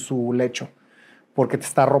tiene en su lecho. Porque te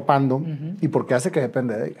está arropando y porque hace que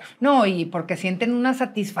depende de ellas. No, y porque sienten una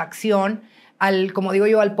satisfacción como digo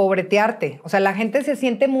yo, al pobretearte. O sea, la gente se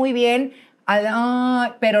siente muy bien,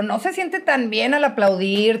 pero no se siente tan bien al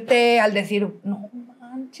aplaudirte, al decir, no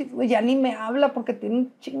manches, güey, ya ni me habla porque tiene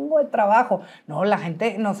un chingo de trabajo. No, la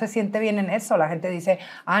gente no se siente bien en eso. La gente dice,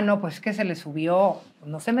 no, pues es que se le subió.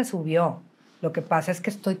 No se me subió. Lo que pasa es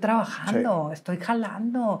que estoy trabajando, estoy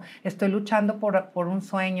jalando, estoy luchando por un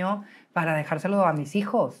sueño para dejárselo a mis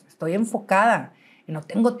hijos. Estoy enfocada y no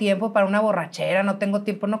tengo tiempo para una borrachera, no tengo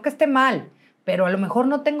tiempo, no que esté mal, pero a lo mejor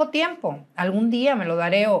no tengo tiempo. Algún día me lo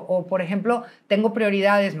daré o, por ejemplo, tengo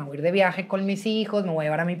prioridades. Me voy a ir de viaje con mis hijos, me voy a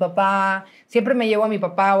llevar a mi papá. Siempre me llevo a mi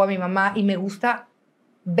papá o a mi mamá y me gusta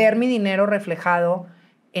ver mi dinero reflejado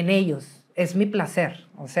en ellos. Es mi placer.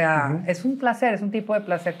 O sea, es un placer, es un tipo de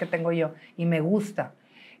placer que tengo yo y me gusta.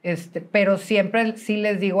 Pero siempre sí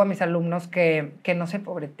les digo a mis alumnos que no se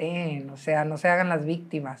pobreteen, o sea, no se hagan las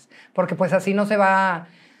víctimas, porque pues así no se van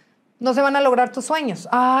a lograr tus sueños.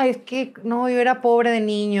 Es que no, yo era pobre de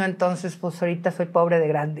niño, entonces pues ahorita soy pobre de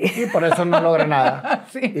grande. Y por eso no logra nada.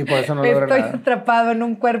 Sí. Y por eso no logra nada. Estoy atrapado en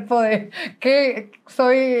un cuerpo que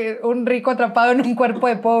soy un rico atrapado en un cuerpo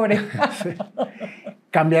de pobre. Sí.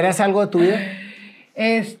 ¿Cambiarías algo de tu vida?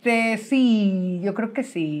 Sí, yo creo que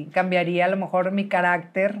sí. Cambiaría a lo mejor mi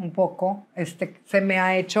carácter un poco. Se me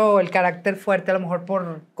ha hecho el carácter fuerte a lo mejor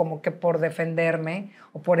por defenderme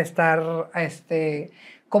o por estar,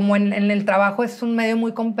 como en el trabajo es un medio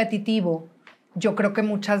muy competitivo. Yo creo que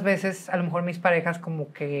muchas veces a lo mejor mis parejas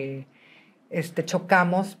como que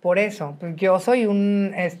chocamos por eso. Pues yo soy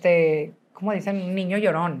 ¿cómo dicen? Un niño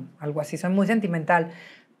llorón, algo así. Soy muy sentimental.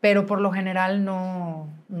 Pero por lo general no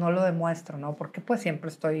lo demuestro, ¿no? Porque pues siempre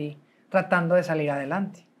estoy tratando de salir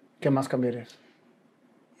adelante. ¿Qué más cambiarías?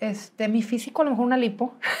 Mi físico, a lo mejor una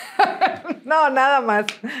lipo. No, nada más.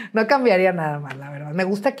 No cambiaría nada más, la verdad. Me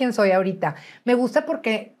gusta quién soy ahorita. Me gusta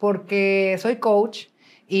porque soy coach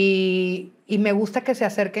y me gusta que se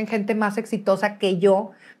acerquen gente más exitosa que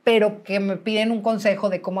yo, pero que me piden un consejo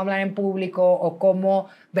de cómo hablar en público o cómo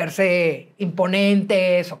verse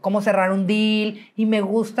imponentes o cómo cerrar un deal. Y me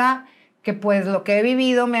gusta que pues lo que he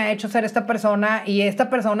vivido me ha hecho ser esta persona y esta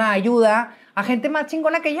persona ayuda a gente más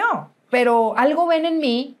chingona que yo. Pero algo ven en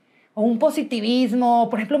mí, o un positivismo.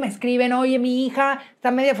 Por ejemplo, me escriben, oye, mi hija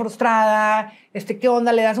está media frustrada, ¿qué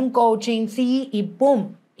onda? ¿Le das un coaching? Sí, y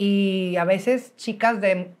pum. Y a veces chicas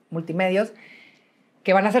de multimedios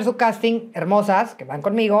que van a hacer su casting, hermosas, que van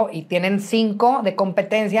conmigo y tienen 5 de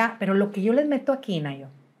competencia, pero lo que yo les meto aquí, Nayo,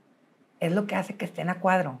 es lo que hace que estén a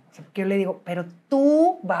cuadro. O sea, porque yo le digo, pero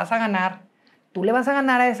tú vas a ganar, tú le vas a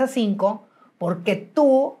ganar a esas 5 porque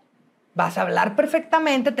tú vas a hablar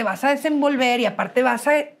perfectamente, te vas a desenvolver y aparte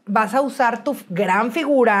vas a usar tu gran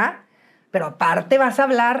figura, pero aparte vas a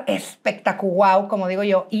hablar espectacular, como digo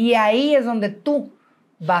yo, y ahí es donde tú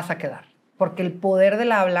vas a quedar, porque el poder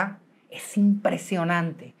del habla es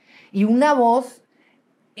impresionante. Y una voz,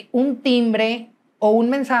 un timbre o un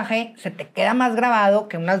mensaje se te queda más grabado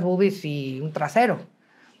que unas boobies y un trasero.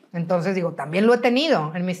 Entonces, digo, también lo he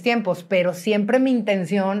tenido en mis tiempos, pero siempre mi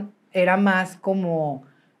intención era más como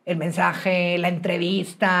el mensaje, la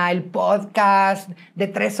entrevista, el podcast de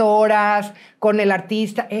 3 horas con el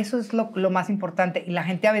artista. Eso es lo más importante. Y la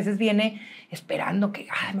gente a veces viene esperando que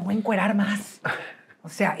me voy a encuerar más. O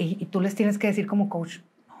sea, y tú les tienes que decir como coach,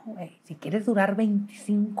 no, güey, si quieres durar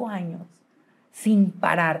 25 años sin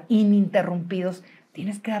parar, ininterrumpidos,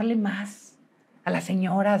 tienes que darle más a las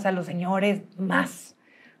señoras, a los señores, más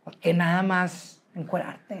que nada más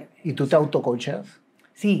encuerarte. ¿Y tú te autocoacheas?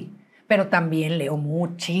 Sí, pero también leo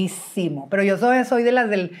muchísimo. Pero yo soy de las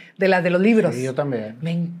de los libros. Sí, yo también.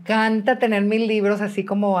 Me encanta tener mis libros así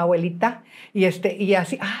como abuelita y así, y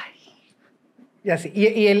así.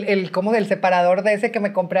 Y el como del separador de ese que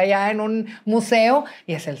me compré allá en un museo,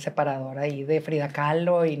 y es el separador ahí de Frida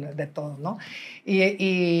Kahlo y de todo, ¿no?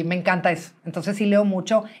 Y me encanta eso. Entonces sí leo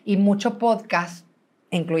mucho y mucho podcast,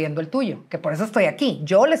 incluyendo el tuyo, que por eso estoy aquí.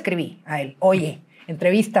 Yo le escribí a él, oye,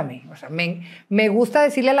 entrevístame. O sea, me gusta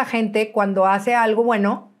decirle a la gente cuando hace algo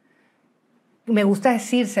bueno, me gusta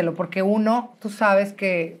decírselo, porque uno, tú sabes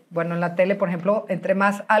que, bueno, en la tele, por ejemplo, entre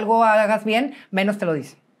más algo hagas bien, menos te lo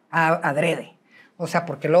dicen, adrede. O sea,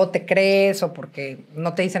 porque luego te crees o porque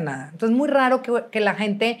no te dicen nada. Entonces, es muy raro que la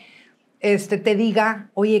gente te diga,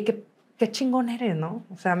 oye, qué chingón eres, ¿no?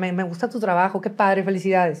 O sea, me gusta tu trabajo, qué padre,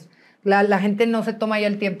 felicidades. La gente no se toma ya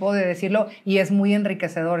el tiempo de decirlo y es muy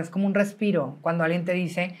enriquecedor, es como un respiro. Cuando alguien te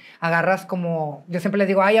dice, agarras como, yo siempre les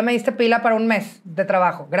digo, ya me diste pila para un mes de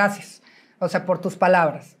trabajo, gracias. O sea, por tus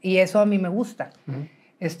palabras. Y eso a mí me gusta. Uh-huh.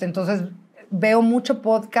 Entonces, veo mucho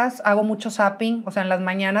podcast, hago mucho zapping. O sea, en las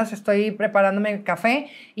mañanas estoy preparándome café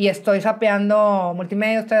y estoy zapeando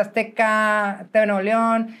Multimedia, estoy Azteca, TV Nuevo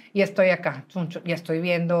León y estoy acá. Y estoy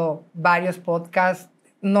viendo varios podcasts.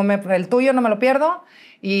 El tuyo no me lo pierdo.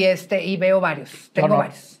 Y veo varios. Tengo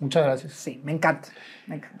varios. Muchas gracias. Sí, me encanta.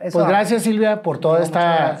 Pues gracias, Silvia, por toda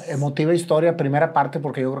esta emotiva historia, primera parte,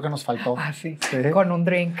 porque yo creo que nos faltó. Sí. Con un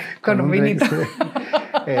drink, con un vinito.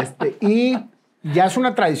 Sí. Y ya es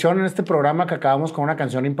una tradición en este programa que acabamos con una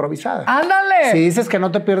canción improvisada. ¡Ándale! Si dices que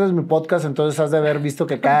no te pierdes mi podcast, entonces has de haber visto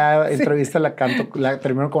que cada entrevista la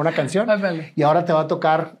termino con una canción. ¡Ándale! Y ahora te va a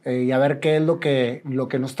tocar y a ver qué es lo que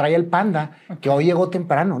nos trae el Panda, que hoy llegó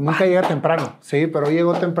temprano. Nunca llega temprano, sí, pero hoy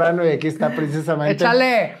llegó temprano y aquí está precisamente.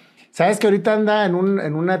 ¡Échale! Sabes que ahorita anda en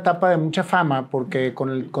una etapa de mucha fama porque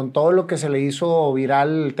con todo lo que se le hizo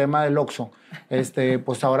viral el tema del Oxxo,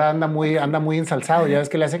 pues ahora anda muy ensalzado. Ya ves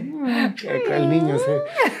que le hace el niño, sí.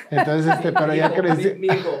 Entonces, pero ya crecí. Mi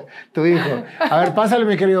hijo. Tu hijo. A ver, pásale,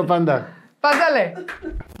 mi querido Panda. Pásale.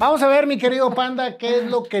 Vamos a ver, mi querido Panda, qué es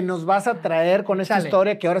lo que nos vas a traer con esta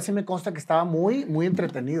historia que ahora sí me consta que estaba muy, muy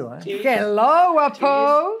entretenido, ¿eh? Sí. Hello,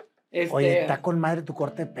 guapo. Oye, está con madre tu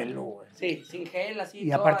corte de pelo, güey. Sí, sin gel, así.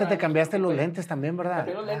 Y aparte te cambiaste los lentes también, ¿verdad?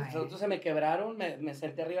 Los lentes, otros se me quebraron, me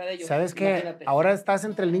senté arriba de ellos. ¿Sabes qué? Ahora estás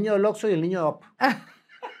entre el niño del Oxxo y el niño de Op.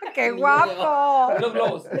 ¡Qué guapo! Los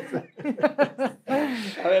globos.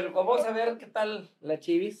 A ver, vamos a ver qué tal la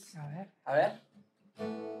chivis. A ver.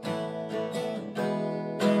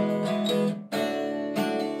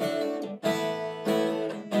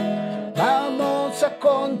 Vamos a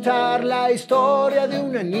contar la historia de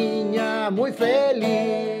una niña muy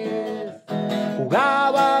feliz.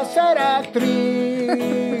 Jugaba a ser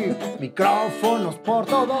actriz, micrófonos por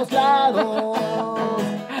todos lados.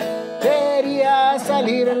 Quería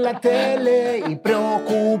salir en la tele y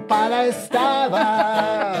preocupada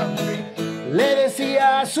estaba. Le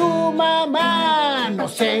decía a su mamá, no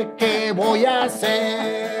sé qué voy a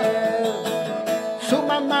hacer. Su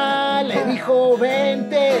mamá le dijo,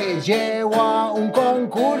 vente, llevo a un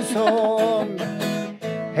concurso.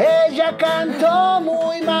 Ella cantó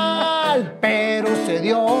muy mal, pero se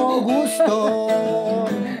dio gusto.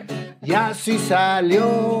 Y así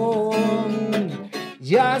salió,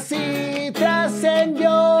 y así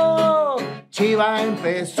trascendió. Chiva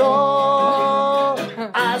empezó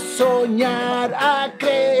a soñar, a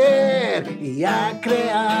creer y a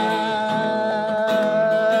crear.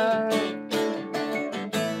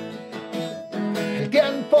 El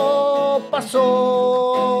tiempo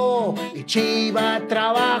pasó y Chiva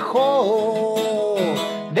trabajó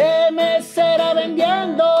de mesera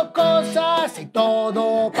vendiendo cosas y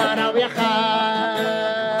todo para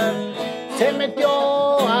viajar. Se metió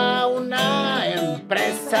a una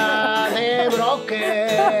empresa de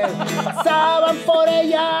broker. Pasaban por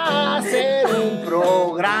ella a hacer un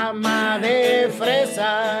programa de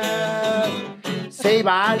fresas. Se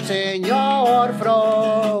iba al señor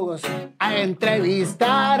Frogs a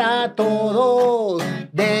entrevistar a todos.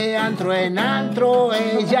 De antro en antro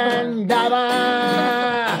ella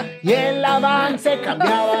andaba y el avance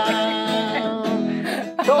cambiaba.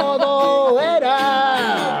 Todo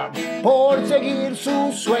era por seguir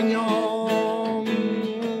su sueño.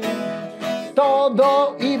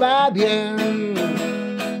 Todo iba bien.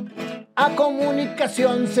 A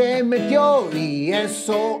comunicación se metió y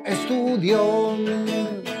eso estudió.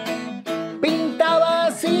 Pintaba,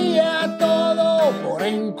 hacía todo por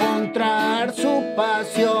encontrar su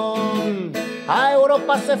pasión. A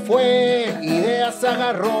Europa se fue, ideas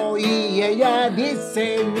agarró y ella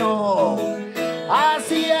diseñó.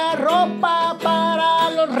 Hacía ropa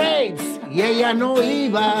para los raves y ella no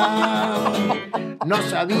iba. No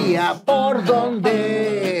sabía por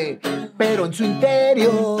dónde, pero en su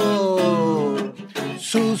interior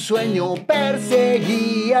su sueño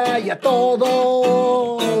perseguía y a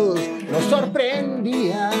todos los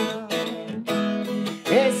sorprendía.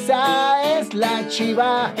 Esa es la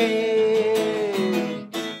Chiva.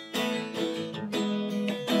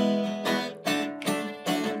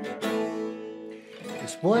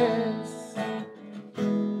 Después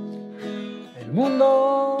el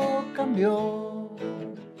mundo cambió.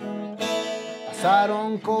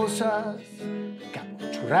 Pasaron cosas que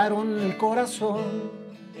apachurraron el corazón.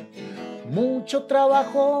 Mucho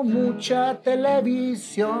trabajo, mucha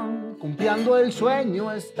televisión, cumpliendo el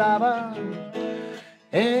sueño estaba.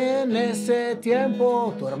 En ese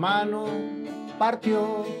tiempo tu hermano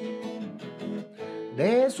partió.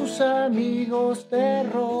 De sus amigos te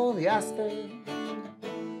rodeaste.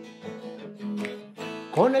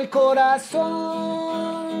 Con el corazón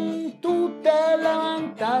tú te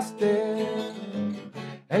levantaste.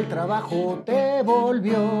 El trabajo te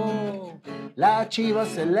volvió. La Chiva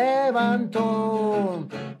se levantó.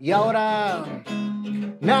 Y ahora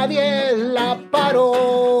nadie la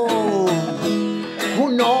paró.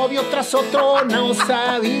 Un novio tras otro no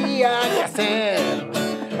sabía qué hacer.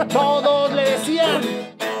 Todos le decían,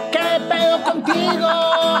 ¿qué pedo contigo?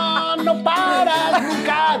 No paras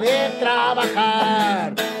nunca de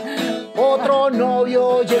trabajar. Otro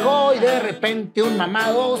novio llegó y de repente un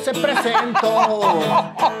mamado se presentó.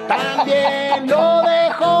 También lo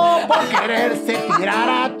dejó por quererse tirar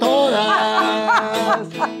a todas.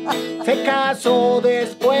 Se casó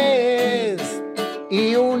después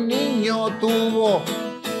y un niño tuvo.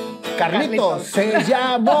 Carlitos se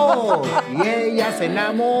llamó y ella se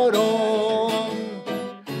enamoró.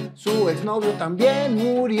 Su ex exnovio también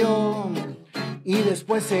murió y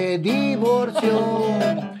después se divorció.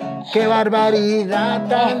 ¡Qué barbaridad!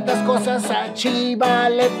 Tantas cosas a Chiva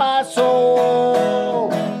le pasó,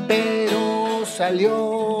 pero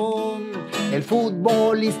salió. El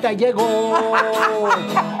futbolista llegó,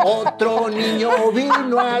 otro niño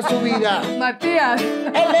vino a su vida. Matías.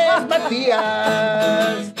 Él es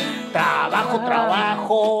Matías. Trabajo,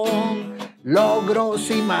 trabajo,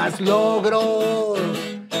 logros y más logros.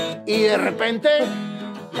 Y de repente,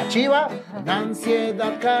 la Chiva, la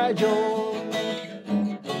ansiedad cayó.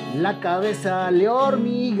 La cabeza le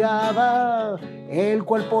hormigaba, el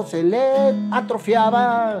cuerpo se le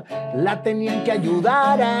atrofiaba, la tenían que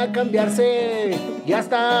ayudar a cambiarse y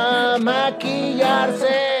hasta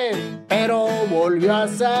maquillarse, pero volvió a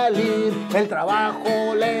salir, el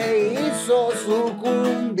trabajo le hizo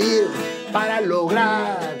sucumbir para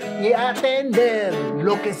lograr y atender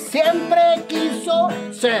lo que siempre quiso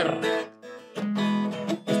ser.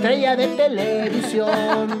 Estrella de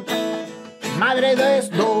televisión, madre de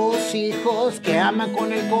 2 hijos que ama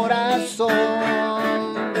con el corazón.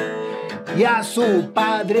 Y a su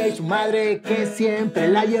padre y su madre que siempre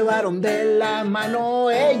la llevaron de la mano.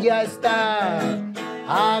 Ella está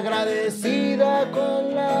agradecida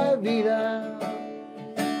con la vida.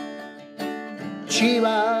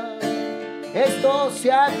 Chiva, esto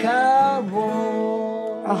se acabó.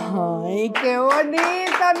 ¡Ay, qué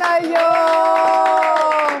bonita, Nayo!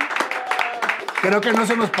 Creo que no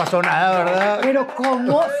se nos pasó nada, ¿verdad? Pero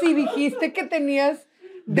 ¿cómo si dijiste que tenías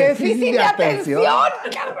déficit de atención,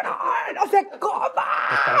 cabrón? O sea, ¿cómo? Pues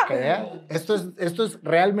para que vean, esto es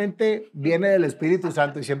realmente viene del Espíritu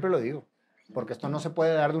Santo y siempre lo digo, porque esto no se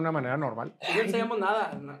puede dar de una manera normal. No enseñamos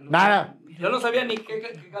nada. Nada. Yo no sabía ni qué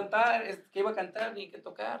cantar, qué iba a cantar, ni qué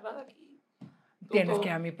tocar, nada aquí. Tienes que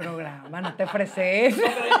ir a mi programa, no te ofreces. No,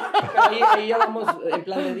 pero ahí ya vamos en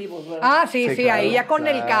plan de divos, ¿verdad? Ah, sí, claro, ahí ya con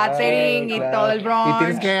el catering y todo el brunch. Y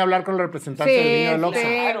tienes que hablar con el representante del niño del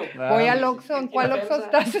Oxxo. Claro. Voy al Oxxo. ¿En cuál Oxxo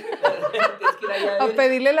estás? Tienes que ir allá. A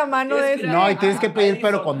pedirle la mano de ese. No, y tienes que pedir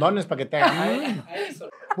pero condones para que te hagan.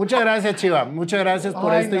 Muchas gracias, Chiva. Muchas gracias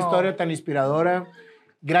por esta historia tan inspiradora.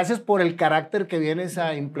 Gracias por el carácter que vienes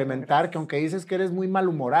a implementar, que aunque dices que eres muy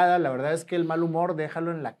malhumorada, la verdad es que el mal humor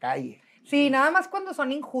déjalo en la calle. Sí, nada más cuando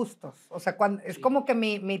son injustos. O sea, es como que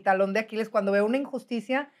mi talón de Aquiles, cuando veo una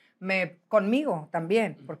injusticia, conmigo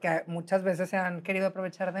también, porque muchas veces se han querido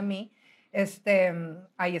aprovechar de mí,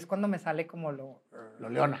 ahí es cuando me sale como lo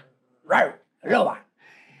leona. Loba.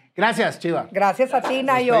 Gracias, Chiva. Gracias a ti,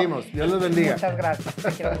 Nayo. Nos despedimos. Dios los bendiga. Muchas gracias.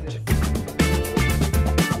 Te quiero decir.